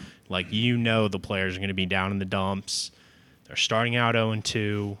 No. Like, the players are going to be down in the dumps. They're starting out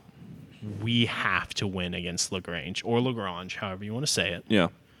 0-2. We have to win against LaGrange, or Lagrange, however you want to say it. Yeah.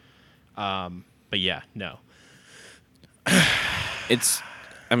 But yeah, no. I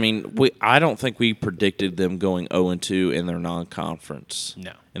don't think we predicted them going 0-2 in their non-conference.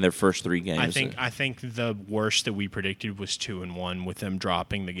 No. In their first 3 games. I think the worst that we predicted was 2-1 with them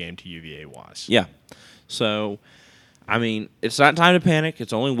dropping the game to UVA Wise. Yeah. So, it's not time to panic.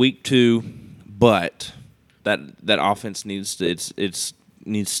 It's only week 2, but that offense needs to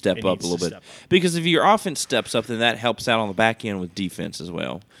step up a little bit. Because if your offense steps up, then that helps out on the back end with defense as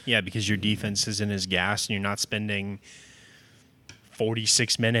well. Yeah, because your defense isn't as gassed and you're not spending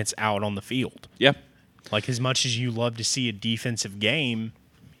 46 minutes out on the field. Yeah. Like, as much as you love to see a defensive game,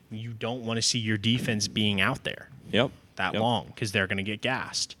 you don't want to see your defense being out there that long because they're going to get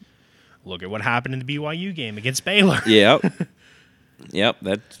gassed. Look at what happened in the BYU game against Baylor. Yep. Yep.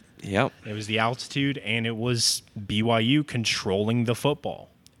 It was the altitude, and it was BYU controlling the football.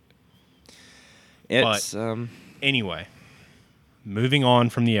 Anyway, moving on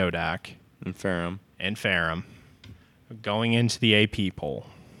from the ODAC and Ferrum, going into the AP poll,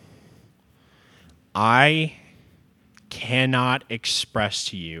 I cannot express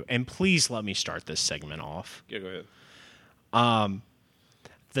to you, and please let me start this segment off. Yeah, go ahead.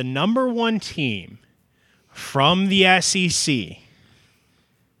 The number 1 team from the SEC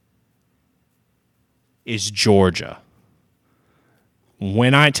is Georgia.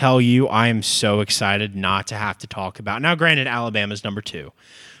 When I tell you, I am so excited not to have to talk about. Now, granted, Alabama's number 2,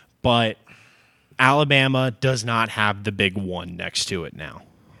 but Alabama does not have the big 1 next to it now.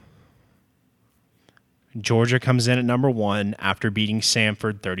 Georgia comes in at number 1 after beating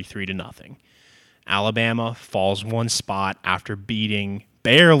Samford 33-0. Alabama falls 1 spot after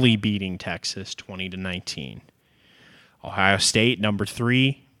barely beating Texas 20-19. Ohio State, number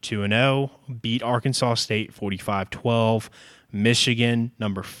 3, 2-0, beat Arkansas State 45-12. Michigan,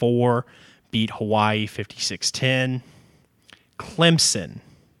 number 4, beat Hawaii 56-10. Clemson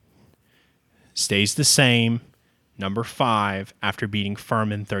stays the same, number 5, after beating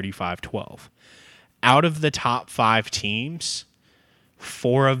Furman 35-12. Out of the top 5 teams,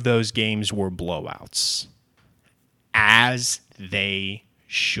 4 of those games were blowouts, as they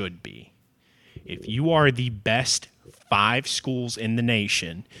should be. If you are the best 5 schools in the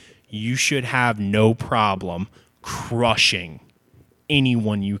nation, you should have no problem crushing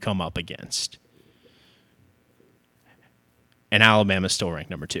anyone you come up against. And Alabama's still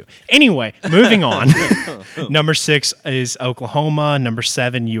ranked number 2. Anyway, moving on. Number 6 is Oklahoma. Number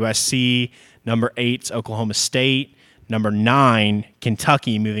 7, USC. Number 8 is Oklahoma State. Number 9,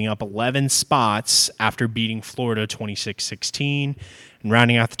 Kentucky, moving up 11 spots after beating Florida 26-16. And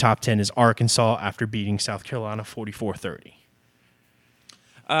rounding out the top 10 is Arkansas after beating South Carolina 44-30.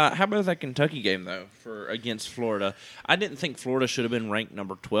 How about that Kentucky game though against Florida? I didn't think Florida should have been ranked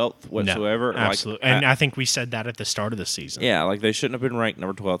number 12th whatsoever. No, absolutely, and I think we said that at the start of the season. Yeah, like they shouldn't have been ranked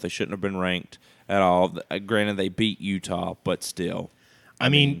number 12th. They shouldn't have been ranked at all. Granted, they beat Utah, but still. I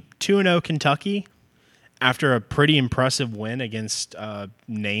mean 2-0 Kentucky after a pretty impressive win against a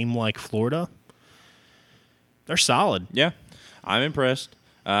name like Florida. They're solid. Yeah, I'm impressed.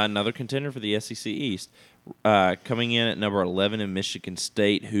 Another contender for the SEC East. Coming in at number 11 in Michigan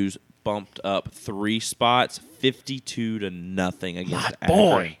State, who's bumped up 3 spots, 52-0 against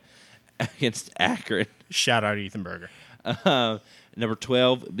Akron. Against Akron. Shout out Ethan Berger. Number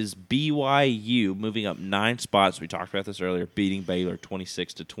 12 is BYU, moving up 9 spots. We talked about this earlier, beating Baylor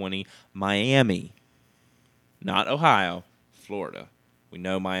 26-20. Miami, not Ohio, Florida. We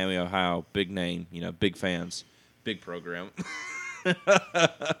know Miami, Ohio, big name, big fans, big program.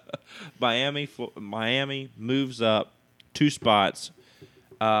 Miami moves up 2 spots.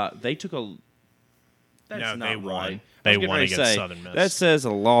 They took a. That's no, not they right. won. They won against Southern Miss. That says a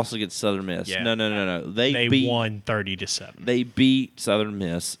loss against Southern Miss. Yeah. No. They won 30-7. They beat Southern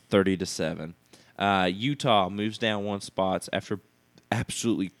Miss 30-7. Utah moves down 1 spot after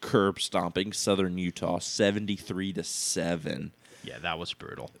absolutely curb stomping Southern Utah 73-7. Yeah, that was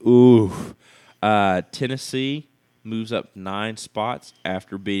brutal. Ooh. Tennessee moves up 9 spots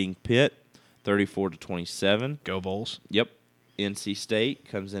after beating Pitt 34-27. Go Bulls. Yep. NC State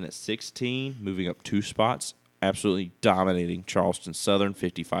comes in at 16, moving up 2 spots, absolutely dominating Charleston Southern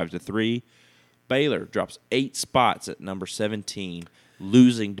 55-3. Baylor drops 8 spots at number 17,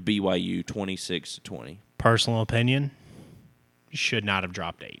 losing to BYU 26-20. Personal opinion, should not have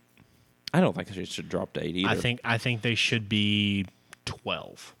dropped 8. I don't think they should drop to 8 either. I think they should be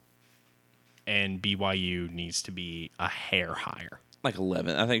 12. And BYU needs to be a hair higher. Like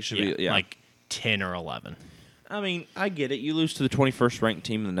 11. I think it should be, like 10 or 11. I mean, I get it. You lose to the 21st ranked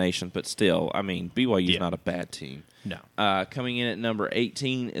team in the nation, but still, I mean, BYU's not a bad team. No. Coming in at number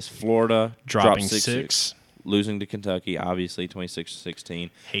 18 is Florida. Dropping 6. Losing to Kentucky, obviously, 26-16.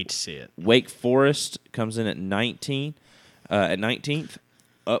 Hate to see it. Wake Forest comes in at 19, at 19th,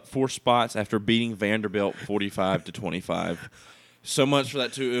 up 4 spots after beating Vanderbilt 45-25. So much for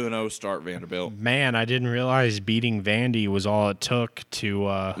that 2-0 start, Vanderbilt. Man, I didn't realize beating Vandy was all it took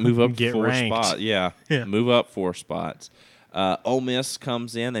to move up get 4 ranked. spots. Yeah, move up 4 spots. Ole Miss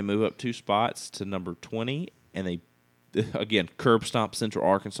comes in. They move up 2 spots to number 20, and they, again, curb stomp Central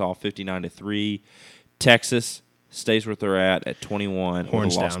Arkansas 59-3. Texas stays where they're at 21.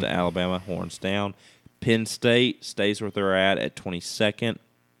 Horns loss down. to Alabama. Horns down. Penn State stays where they're at 22nd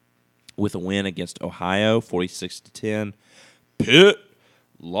with a win against Ohio 46-10. Pitt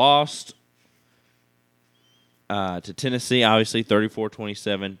lost to Tennessee, obviously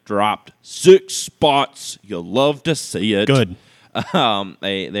 34-27. Dropped 6 spots. You'll love to see it. Good. They're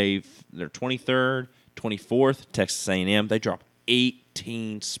 23rd, 24th. Texas A&M. They dropped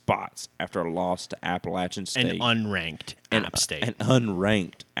 18 spots after a loss to Appalachian State. An unranked App State. An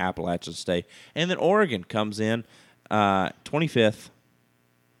unranked Appalachian State. And then Oregon comes in 25th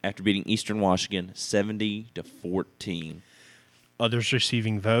after beating Eastern Washington 70-14. Others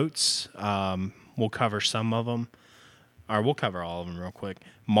receiving votes. We'll cover some of them. Or we'll cover all of them real quick.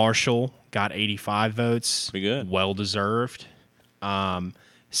 Marshall got 85 votes. Pretty good. Well-deserved.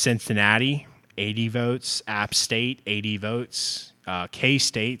 Cincinnati, 80 votes. App State, 80 votes.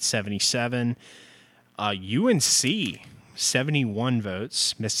 K-State, 77. UNC, 71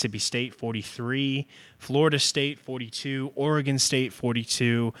 votes. Mississippi State, 43. Florida State, 42. Oregon State,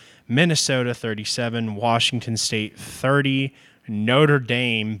 42. Minnesota, 37. Washington State, 30. Notre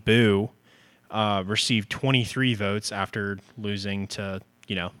Dame, boo, received 23 votes after losing to,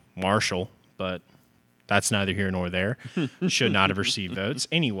 Marshall, but that's neither here nor there. Should not have received votes.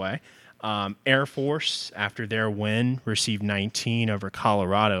 Anyway, Air Force, after their win, received 19 over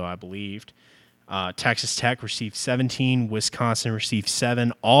Colorado, I believed. Texas Tech received 17. Wisconsin received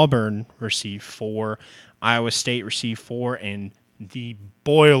 7. Auburn received 4. Iowa State received 4. And the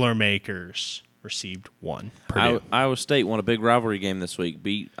Boilermakers received 1. Iowa State won a big rivalry game this week,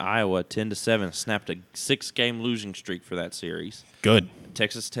 beat Iowa 10-7, snapped a 6-game losing streak for that series. Good.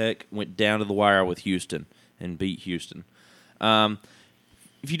 Texas Tech went down to the wire with Houston and beat Houston.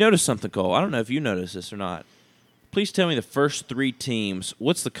 If you notice something, Cole, I don't know if you noticed this or not. Please tell me the first 3 teams.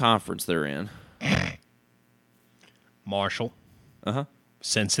 What's the conference they're in? Marshall.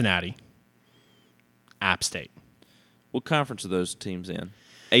 Cincinnati. App State. What conference are those teams in?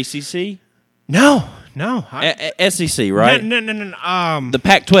 ACC? No. SEC, right? No. The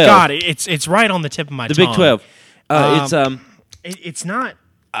Pac-12. God, it's right on the tip of my tongue. The Big 12. It's not.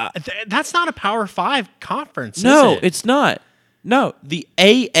 That's not a Power 5 conference. No, is it? it's not. No, the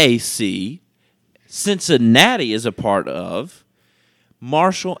AAC, Cincinnati is a part of.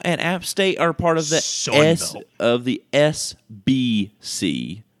 Marshall and App State are part of the Sun Belt.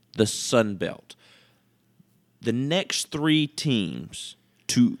 SBC, the Sun Belt. The next 3 teams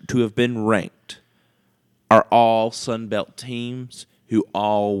to have been ranked are all Sun Belt teams who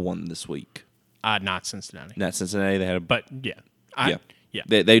all won this week. Not Cincinnati. Not Cincinnati. They had a But, yeah. yeah.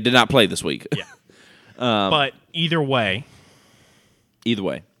 They did not play this week. Yeah. But either way.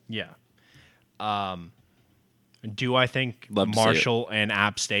 Yeah. Do I think Love to see Marshall and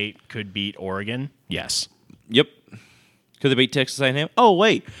App State could beat Oregon? Yes. Yep. Could they beat Texas A&M? Oh,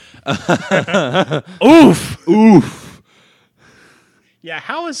 wait. Oof. Yeah,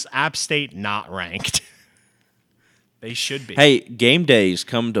 how is App State not ranked? They should be. Hey, game days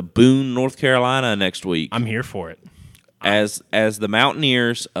come to Boone, North Carolina next week. I'm here for it. As the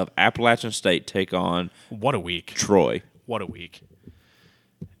Mountaineers of Appalachian State take on What a week. Troy. What a week.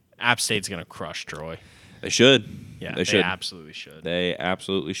 App State's going to crush Troy. They should. Yeah, they should. Absolutely should. They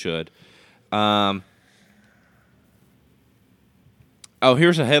absolutely should. Here's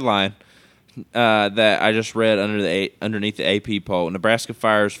a headline that I just read underneath the AP poll. Nebraska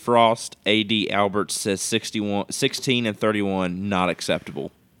fires Frost. AD Albert says 16 and 31 not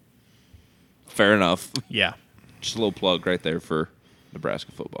acceptable. Fair enough. Yeah. Just a little plug right there for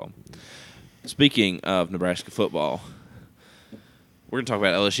Nebraska football. Speaking of Nebraska football, we're going to talk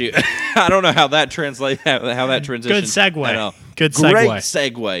about LSU. I don't know how that translates. How that transition. Good segue. I know. Good Great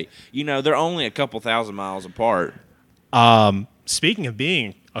segue. segue. You know, they're only a couple thousand miles apart. Speaking of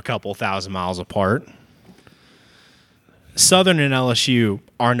being a couple thousand miles apart, Southern and LSU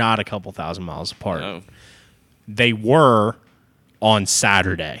are not a couple thousand miles apart. No. They were on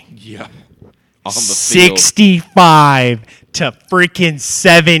Saturday. Yeah. On the field. 65 to freaking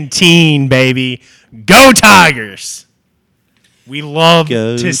 17, baby. Go Tigers. We love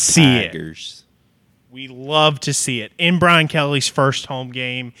to see it. We love to see it. In Brian Kelly's first home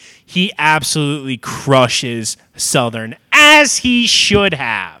game, he absolutely crushes Southern, as he should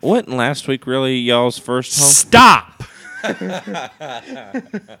have. Wasn't last week really y'all's first home? Stop.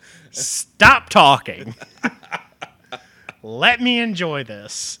 Stop talking. Let me enjoy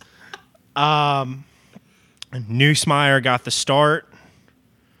this. Neusmeyer got the start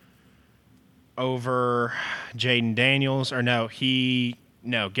over Jaden Daniels. Garrett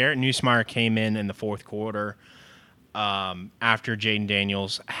Neusmeyer came in the fourth quarter after Jaden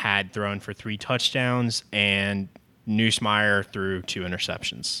Daniels had thrown for 3 touchdowns, and Neusmeyer threw 2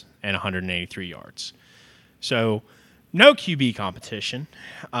 interceptions and 183 yards. So no QB competition.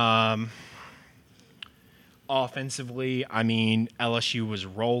 Offensively, I mean, LSU was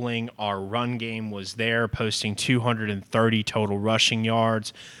rolling. Our run game was there, posting 230 total rushing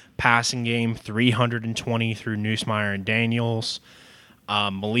yards. Passing game, 320 through Neusmeyer and Daniels.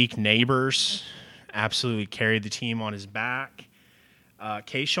 Malik Neighbors absolutely carried the team on his back.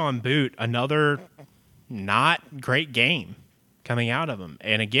 Kayshawn Boot, another not great game coming out of him.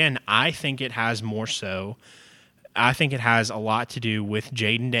 And again, I think it has a lot to do with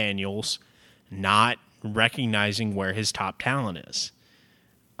Jaden Daniels not recognizing where his top talent is.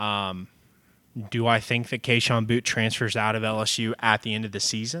 Do I think that Kayshawn Boot transfers out of LSU at the end of the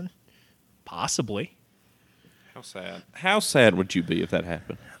season? Possibly. How sad. How sad would you be if that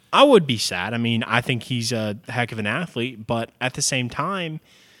happened? I would be sad. I mean, I think he's a heck of an athlete, but at the same time,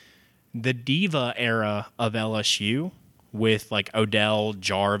 the diva era of LSU with like Odell,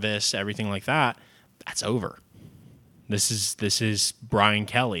 Jarvis, everything like that, that's over. This is Brian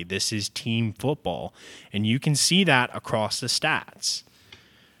Kelly. This is team football, and you can see that across the stats.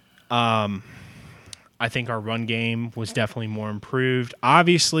 I think our run game was definitely more improved.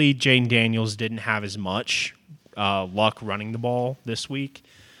 Obviously, Jaden Daniels didn't have as much luck running the ball this week,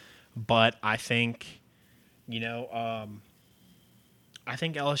 but I think, I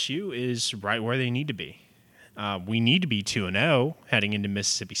think LSU is right where they need to be. We need to be 2-0 heading into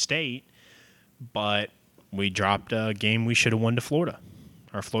Mississippi State, but we dropped a game we should have won to Florida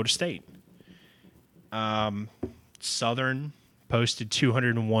State. Southern posted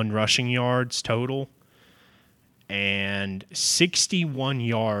 201 rushing yards total and 61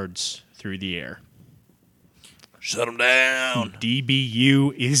 yards through the air. Shut them down.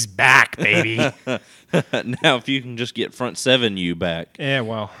 DBU is back, baby. Now, if you can just get front 7 U back. Yeah,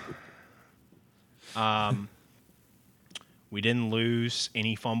 well. We didn't lose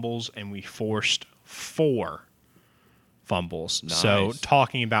any fumbles, and we forced 4 fumbles. Nice. So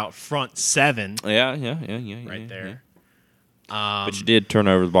talking about front 7, Yeah. right there. Yeah. But you did turn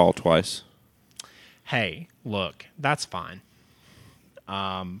over the ball twice. Hey, look, that's fine.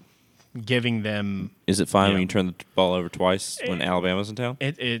 giving them. Is it fine Yeah. when you turn the ball over twice when Alabama's in town?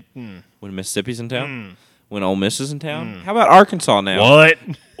 When Mississippi's in town? When Ole Miss is in town? How about Arkansas now? What?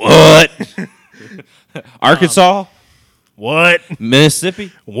 What? Arkansas? What?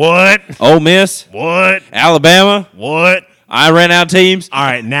 Mississippi? What? Ole Miss? What? Alabama? What? I ran out teams. All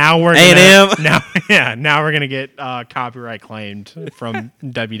right, now we're A&M. now we're gonna get copyright claimed from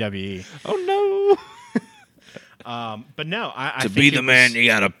WWE. Oh no! But no, I to think be the man, you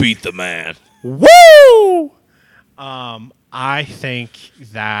gotta beat the man. Woo! I think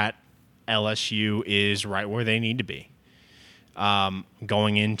that LSU is right where they need to be.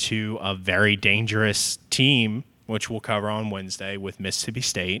 Going into a very dangerous team, which we'll cover on Wednesday with Mississippi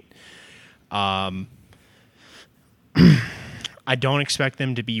State. I don't expect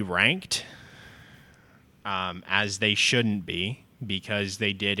them to be ranked, as they shouldn't be, because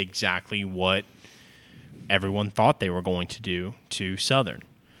they did exactly what everyone thought they were going to do to Southern.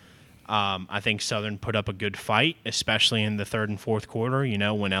 I think Southern put up a good fight, especially in the third and fourth quarter,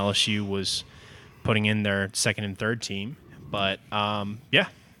 when LSU was putting in their second and third team. But,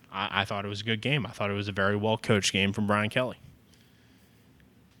 I thought it was a good game. I thought it was a very well-coached game from Brian Kelly.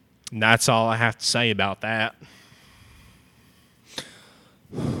 And that's all I have to say about that.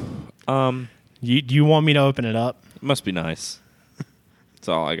 You want me to open it up? It must be nice. That's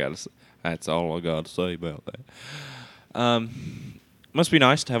all I gotta say. That's all I gotta say about that. Must be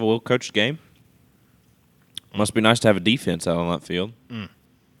nice to have a well-coached game. Must be nice to have a defense out on that field.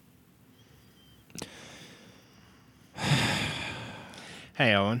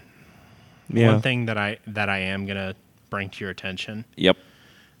 Hey, Owen. Yeah. One thing that I am gonna bring to your attention. Yep.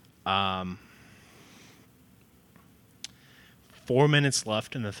 4 minutes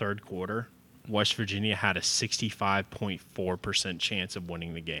left in the third quarter. West Virginia had a 65.4% chance of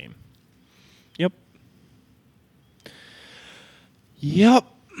winning the game. Yep. Yep.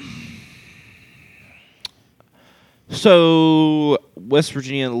 So West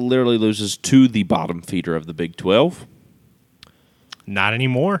Virginia literally loses to the bottom feeder of the Big 12. Not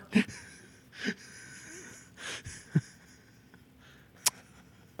anymore.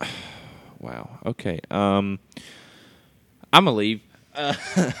 Wow. Okay. I'm gonna leave.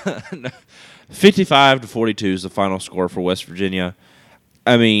 55-42 is the final score for West Virginia.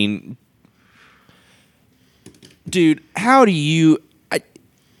 I mean, dude, how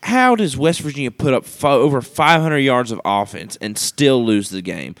does West Virginia put up over 500 yards of offense and still lose the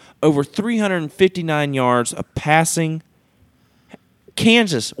game? Over 359 yards of passing.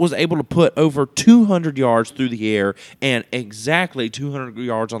 Kansas was able to put over 200 yards through the air and exactly 200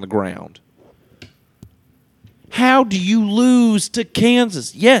 yards on the ground. How do you lose to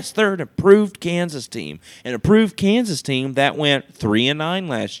Kansas? Yes, they're an improved Kansas team. An improved Kansas team that went 3-9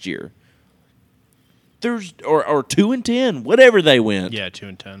 last year. Or 2-10, whatever they went. Yeah,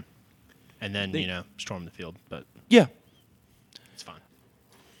 2-10. And then, storm the field, but yeah. It's fine.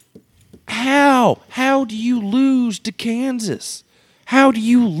 How? How do you lose to Kansas? How do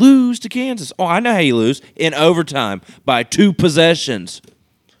you lose to Kansas? Oh, I know how you lose. In overtime by 2 possessions.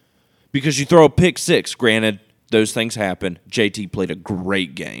 Because you throw a pick six. Granted, those things happen. JT played a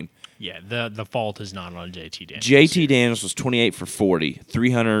great game. Yeah, the fault is not on JT Daniels. JT Daniels was 28 for 40,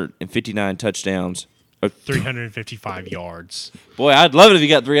 359 touchdowns. 355 yards. Boy, I'd love it if you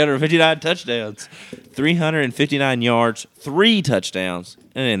got 359 touchdowns. 359 yards, 3 touchdowns,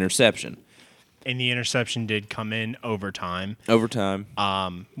 and an interception. And the interception did come in overtime. Overtime.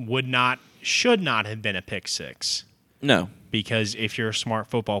 Should not have been a pick six. No. Because if you're a smart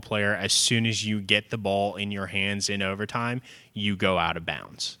football player, as soon as you get the ball in your hands in overtime, you go out of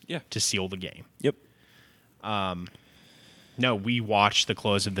bounds to seal the game. Yep. No, we watched the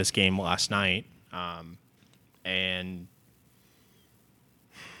close of this game last night, and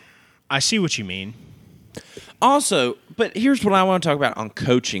I see what you mean. Also, but here's what I want to talk about on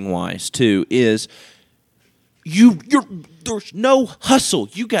coaching wise too is there's no hustle.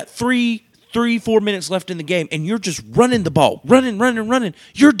 You got 3-4 minutes left in the game, and you're just running the ball. Running.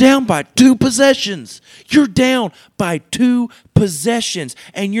 You're down by 2 possessions.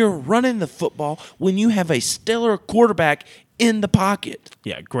 And you're running the football when you have a stellar quarterback in the pocket.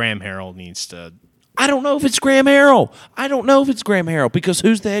 Yeah, Graham Harrell needs to... I don't know if it's Graham Harrell because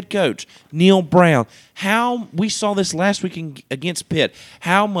who's the head coach? Neal Brown. We saw this last week against Pitt.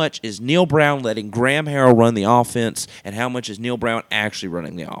 How much is Neal Brown letting Graham Harrell run the offense, and how much is Neal Brown actually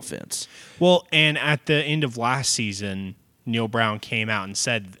running the offense? Well, and at the end of last season, Neal Brown came out and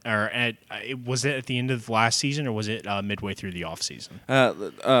said, was it at the end of last season or was it midway through the offseason?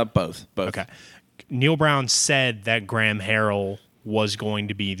 Both. Okay. Neal Brown said that Graham Harrell was going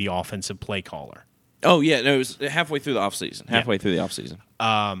to be the offensive play caller. Oh, yeah. No, it was halfway through the offseason.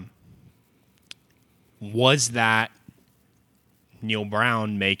 Was that Neal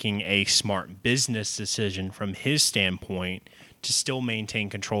Brown making a smart business decision from his standpoint to still maintain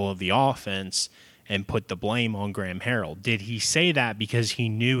control of the offense and put the blame on Graham Harrell? Did he say that because he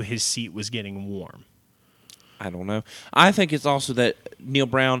knew his seat was getting warm? I don't know. I think it's also that Neal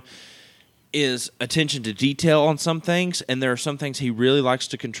Brown is attention to detail on some things, and there are some things he really likes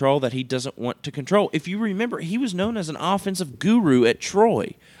to control that he doesn't want to control. If you remember, he was known as an offensive guru at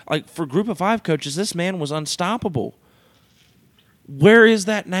Troy. Like, for Group of Five coaches, this man was unstoppable. Where is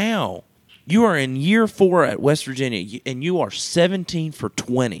that now? You are in year 4 at West Virginia, and you are 17 for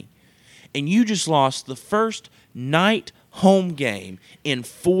 20. And you just lost the first night home game in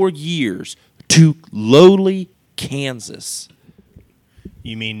 4 years to lowly Kansas.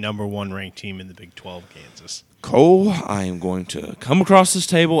 You mean number 1 ranked team in the Big 12, Kansas? Cole, I am going to come across this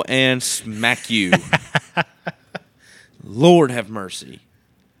table and smack you. Lord have mercy.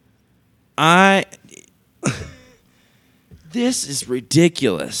 This is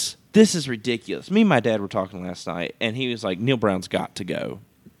ridiculous. This is ridiculous. Me and my dad were talking last night, and he was like, Neal Brown's got to go.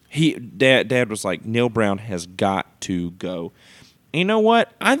 Dad was like, Neal Brown has got to go. And you know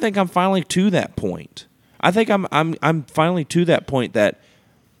what? I think I'm finally to that point. I think I'm finally to that point that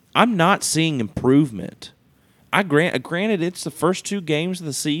I'm not seeing improvement. Granted, it's the first 2 games of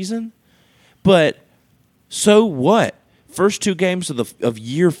the season, but so what? First 2 games of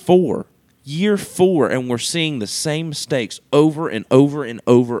year 4. Year 4, and we're seeing the same mistakes over and over and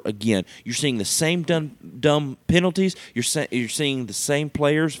over again. You're seeing the same dumb penalties. You're seeing the same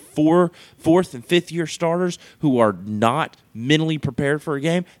players, 4th and 5th year starters who are not mentally prepared for a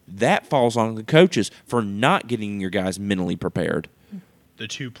game. That falls on the coaches for not getting your guys mentally prepared. The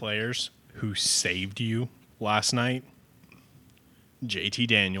 2 players who saved you last night, JT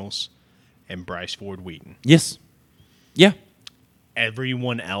Daniels and Bryce Ford Wheaton. Yes. Yeah.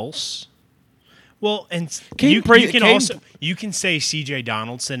 Everyone else. Well, and you can say C.J.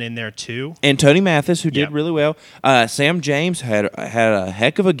 Donaldson in there too, and Tony Mathis, who did really well. Sam James had a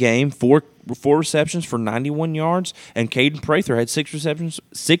heck of a game, 4 receptions for 91 yards, and Caden Prather had 6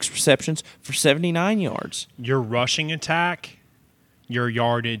 receptions for 79 yards. Your rushing attack, your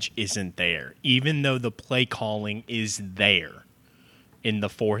yardage isn't there, even though the play calling is there in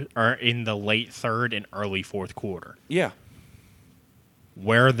the late third and early fourth quarter. Yeah.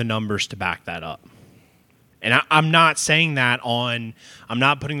 Where are the numbers to back that up? And I'm not saying that I'm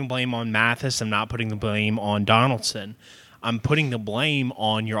not putting the blame on Mathis. I'm not putting the blame on Donaldson. I'm putting the blame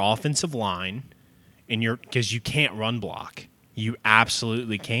on your offensive line because you can't run block. You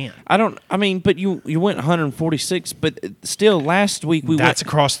absolutely can't. But you went 146, but still last week That's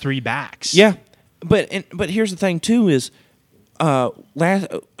across 3 backs. Yeah. But here's the thing too is how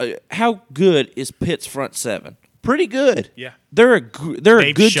good is Pitt's front 7? Pretty good. Yeah. They're a good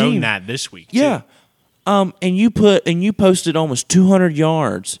They've shown team. that this week. Yeah. Too. And you posted almost 200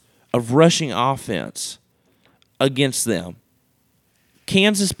 yards of rushing offense against them.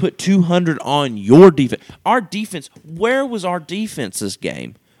 Kansas put 200 on your defense. Our defense, where was our defense this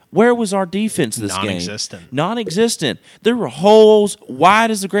game? Where was our defense this game? Non-existent. Non-existent. There were holes wide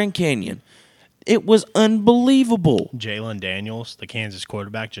as the Grand Canyon. It was unbelievable. Jalen Daniels, the Kansas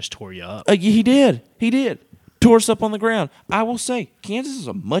quarterback, just tore you up. He did. Tore us up on the ground. I will say, Kansas is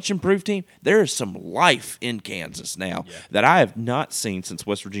a much improved team. There is some life in Kansas now that I have not seen since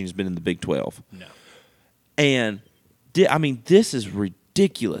West Virginia's been in the Big 12. No. And, this is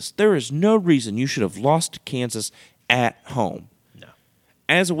ridiculous. There is no reason you should have lost to Kansas at home. No.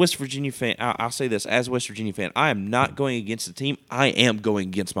 As a West Virginia fan, I'll say this. As a West Virginia fan, I am not going against the team. I am going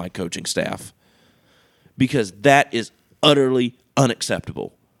against my coaching staff because that is utterly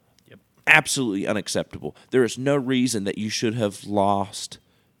unacceptable. Absolutely unacceptable. There is no reason that you should have lost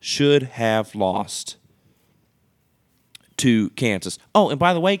to Kansas. Oh, and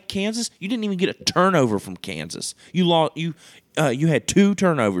by the way, Kansas, you didn't even get a turnover from Kansas. You had 2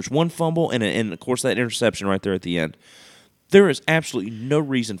 turnovers, 1 fumble, and of course that interception right there at the end. There is absolutely no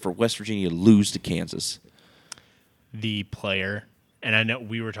reason for West Virginia to lose to Kansas. The player, and I know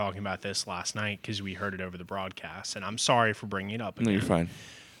we were talking about this last night because we heard it over the broadcast, and I'm sorry for bringing it up again. No, you're fine.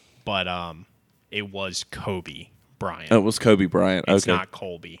 But it was Kobe Bryant. Oh, it was Kobe Bryant. It's okay. not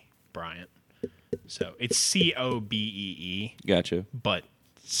Colby Bryant. So it's Cobee. Gotcha. But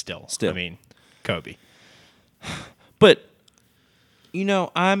still. I mean, Kobe. But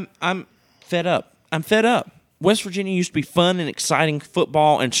I'm fed up. I'm fed up. West Virginia used to be fun and exciting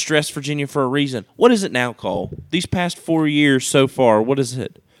football and stress Virginia for a reason. What is it now, Cole? These past 4 years so far, what is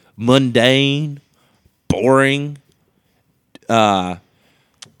it? Mundane, boring, roll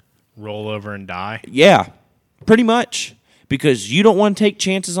over and die? Yeah, pretty much. Because you don't want to take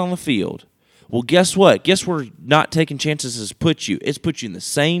chances on the field. Well, guess what? Guess where not taking chances has put you? It's put you in the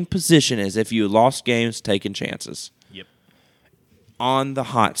same position as if you had lost games taking chances. Yep. On the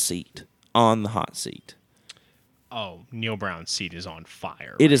hot seat. On the hot seat. Oh, Neal Brown's seat is on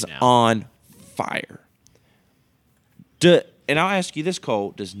fire. It right is now. on fire. And I'll ask you this,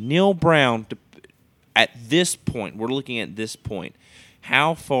 Cole. Does Neal Brown, at this point, we're looking at this point,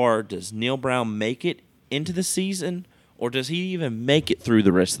 how far does Neal Brown make it into the season, or does he even make it through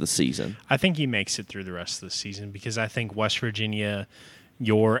the rest of the season? I think he makes it through the rest of the season because I think West Virginia,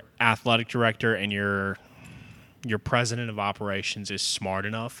 your athletic director and your president of operations is smart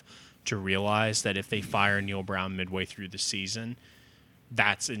enough to realize that if they fire Neal Brown midway through the season,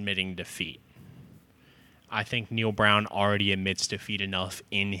 that's admitting defeat. I think Neal Brown already admits defeat enough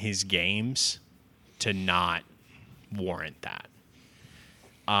in his games to not warrant that.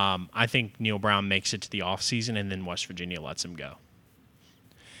 I think Neal Brown makes it to the offseason, and then West Virginia lets him go.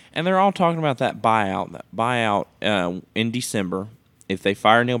 And they're all talking about that buyout. That buyout in December, if they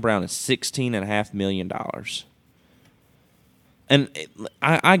fire Neal Brown, is $16.5 million. And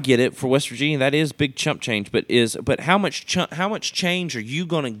I get it for West Virginia. That is big chump change, but how much change are you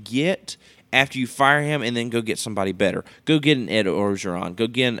going to get after you fire him and then go get somebody better? Go get an Ed Orgeron. Go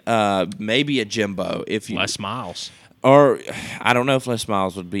get maybe a Jimbo if you Les Miles. Or I don't know if Les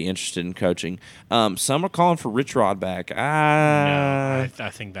Miles would be interested in coaching. Some are calling for Rich Rod back. No, I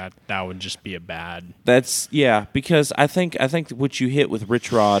think that would just be a bad. That's because I think what you hit with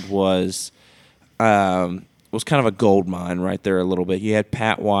Rich Rod was kind of a gold mine right there a little bit. You had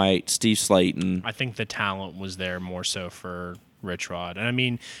Pat White, Steve Slayton. I think the talent was there more so for Rich Rod, and I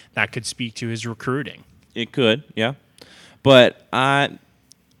mean that could speak to his recruiting. It could, yeah. But I'm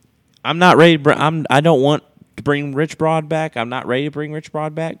not ready. I don't want to bring Rich Rod back. I'm not ready to bring Rich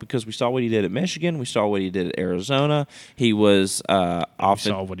Rod back because we saw what he did at Michigan. We saw what he did at Arizona. He was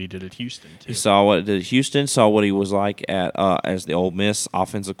often. We saw what he did at Houston too. He saw what he did at Houston. Saw what he was like at as the Ole Miss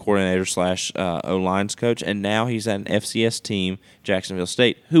offensive coordinator / O-lines coach, and now he's at an FCS team, Jacksonville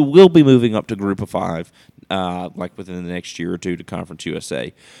State, who will be moving up to Group of Five, like within the next year or two to Conference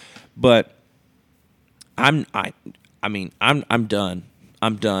USA. But I'm done.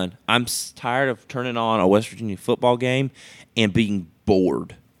 I'm done. I'm tired of turning on a West Virginia football game and being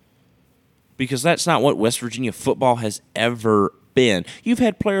bored. Because that's not what West Virginia football has ever been. You've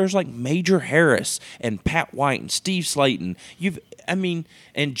had players like Major Harris and Pat White and Steve Slayton.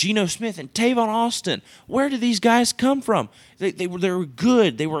 And Geno Smith and Tavon Austin. Where did these guys come from? They were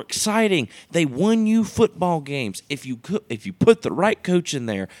good. They were exciting. They won you football games. If you put the right coach in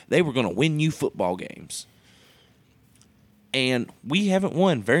there, they were going to win you football games. And we haven't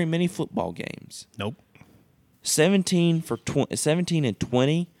won very many football games. Nope. 17 and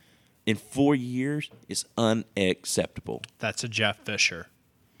 20 in 4 years is unacceptable. That's a Jeff Fisher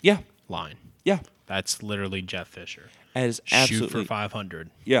line. Yeah. That's literally Jeff Fisher. That is absolutely, shoot for 500.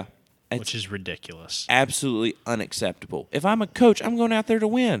 Yeah. Which is ridiculous. Absolutely unacceptable. If I'm a coach, I'm going out there to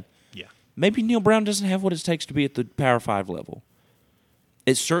win. Yeah. Maybe Neal Brown doesn't have what it takes to be at the Power 5 level.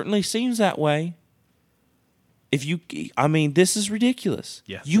 It certainly seems that way. This is ridiculous.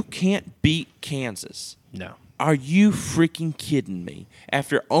 Yeah. You can't beat Kansas. No. Are you freaking kidding me?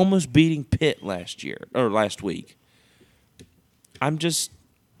 After almost beating Pitt last week.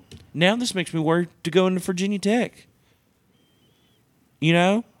 Now this makes me worried to go into Virginia Tech. You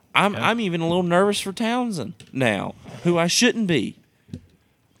know? I'm even a little nervous for Townsend now, who I shouldn't be.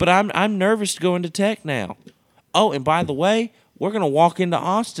 But I'm nervous to go into Tech now. Oh, and by the way, we're going to walk into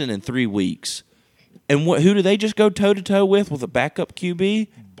Austin in 3 weeks. And who do they just go toe-to-toe with a backup QB?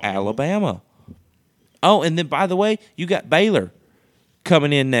 Alabama. Oh, and then, by the way, you got Baylor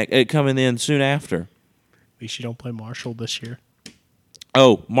coming in soon after. At least you don't play Marshall this year.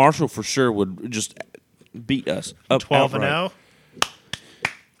 Oh, Marshall for sure would just beat us. 12-0.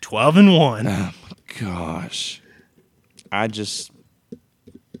 12-1. Oh, my gosh.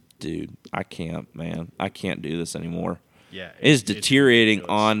 Dude, I can't, man. I can't do this anymore. Yeah. It's deteriorating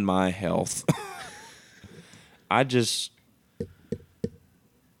on my health.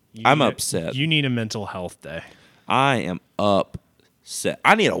 I'm upset. You need a mental health day. I am upset.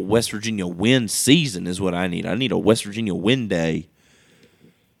 I need a West Virginia win season is what I need. I need a West Virginia win day.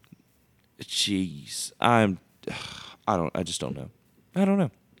 Jeez. I just don't know. I don't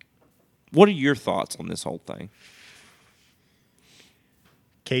know. What are your thoughts on this whole thing?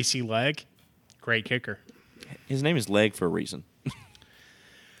 Casey Legg, great kicker. His name is Legg for a reason.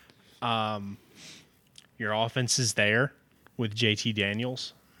 Your offense is there with JT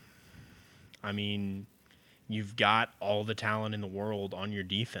Daniels. I mean, you've got all the talent in the world on your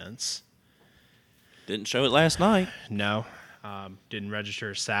defense. Didn't show it last night. No. Didn't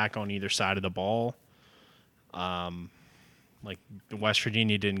register a sack on either side of the ball. Like the West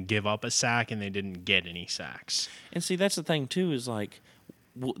Virginia didn't give up a sack, and they didn't get any sacks. And see, that's the thing too. Is like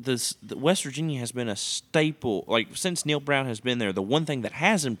the West Virginia has been a staple. Like since Neal Brown has been there, the one thing that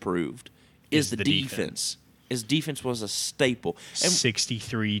has improved is the defense. His defense was a staple. And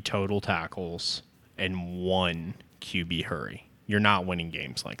 63 total tackles and 1 QB hurry. You're not winning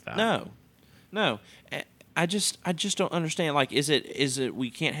games like that. No. I just don't understand. Like, is it we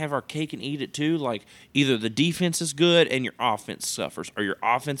can't have our cake and eat it too? Like, either the defense is good and your offense suffers, or your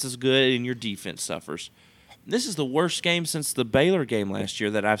offense is good and your defense suffers. This is the worst game since the Baylor game last year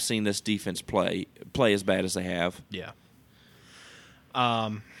that I've seen this defense play as bad as they have. Yeah.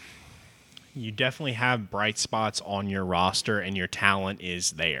 You definitely have bright spots on your roster, and your talent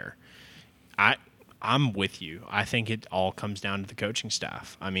is there. I'm with you. I think it all comes down to the coaching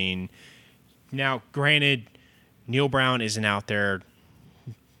staff. I mean, now, granted, Neal Brown isn't out there,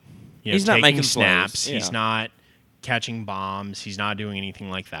 he's not taking making snaps. plays. Yeah. He's not catching bombs. He's not doing anything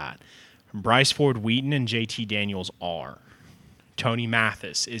like that. Bryce Ford-Wheaton and JT Daniels are. Tony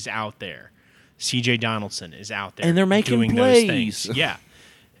Mathis is out there. CJ Donaldson is out there. And they're making doing plays. Those things. Yeah.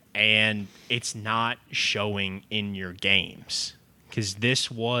 And it's not showing in your games because this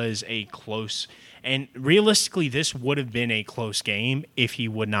was a close – and realistically, this would have been a close game if he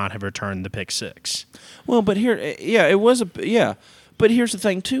would not have returned the pick six. Well, but it was But here's the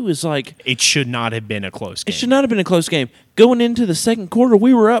thing too: is like it should not have been a close game. It should not have been a close game. Going into the second quarter,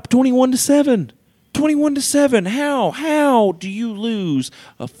 we were up 21-7. 21-7. How do you lose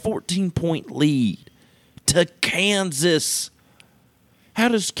a 14-point lead to Kansas? How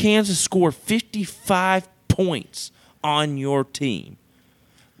does Kansas score 55 points on your team?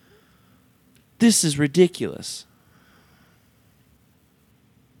 This is ridiculous.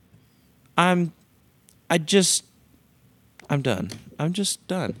 I'm done. I'm just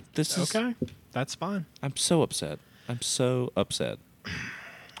done. This is okay. That's fine. I'm so upset.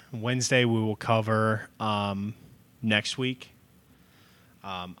 Wednesday we will cover next week.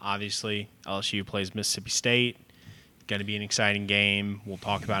 Obviously, LSU plays Mississippi State. Going to be an exciting game. We'll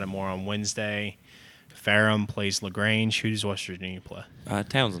talk about it more on Wednesday. Ferrum plays LaGrange. Who does West Virginia play?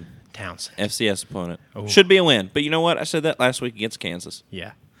 Townsend. FCS opponent. Oh. Should be a win. But you know what? I said that last week against Kansas.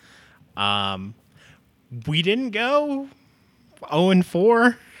 Yeah. We didn't go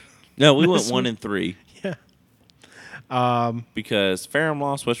 0-4. No, we went 1-3. Yeah. Because Ferrum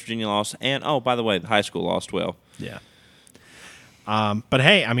lost, West Virginia lost, and by the way, the high school lost well. Yeah. But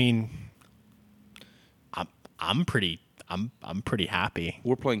hey, I mean, I'm pretty happy.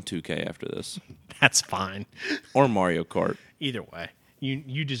 We're playing 2K after this. That's fine. Or Mario Kart. Either way,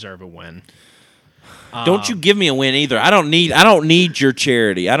 you deserve a win. Don't you give me a win either. I don't need your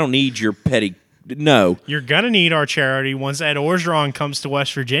charity. I don't need your petty. No. You're gonna need our charity once Ed Orgeron comes to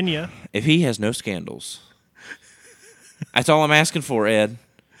West Virginia. If he has no scandals. That's all I'm asking for, Ed.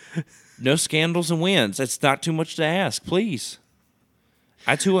 No scandals and wins. That's not too much to ask, please.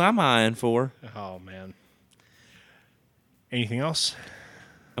 That's who I'm eyeing for. Oh, man. Anything else?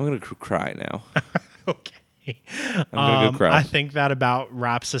 I'm going to cry now. Okay. I'm going to go cry. I think that about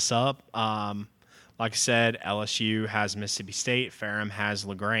wraps us up. Like I said, LSU has Mississippi State. Ferrum has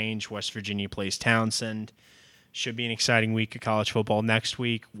LaGrange. West Virginia plays Townsend. Should be an exciting week of college football next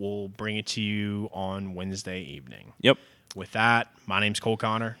week. We'll bring it to you on Wednesday evening. Yep. With that, my name's Cole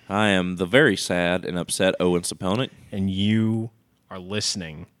Connor. I am the very sad and upset Owen opponent. And you are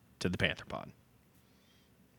listening to the Panther Pod.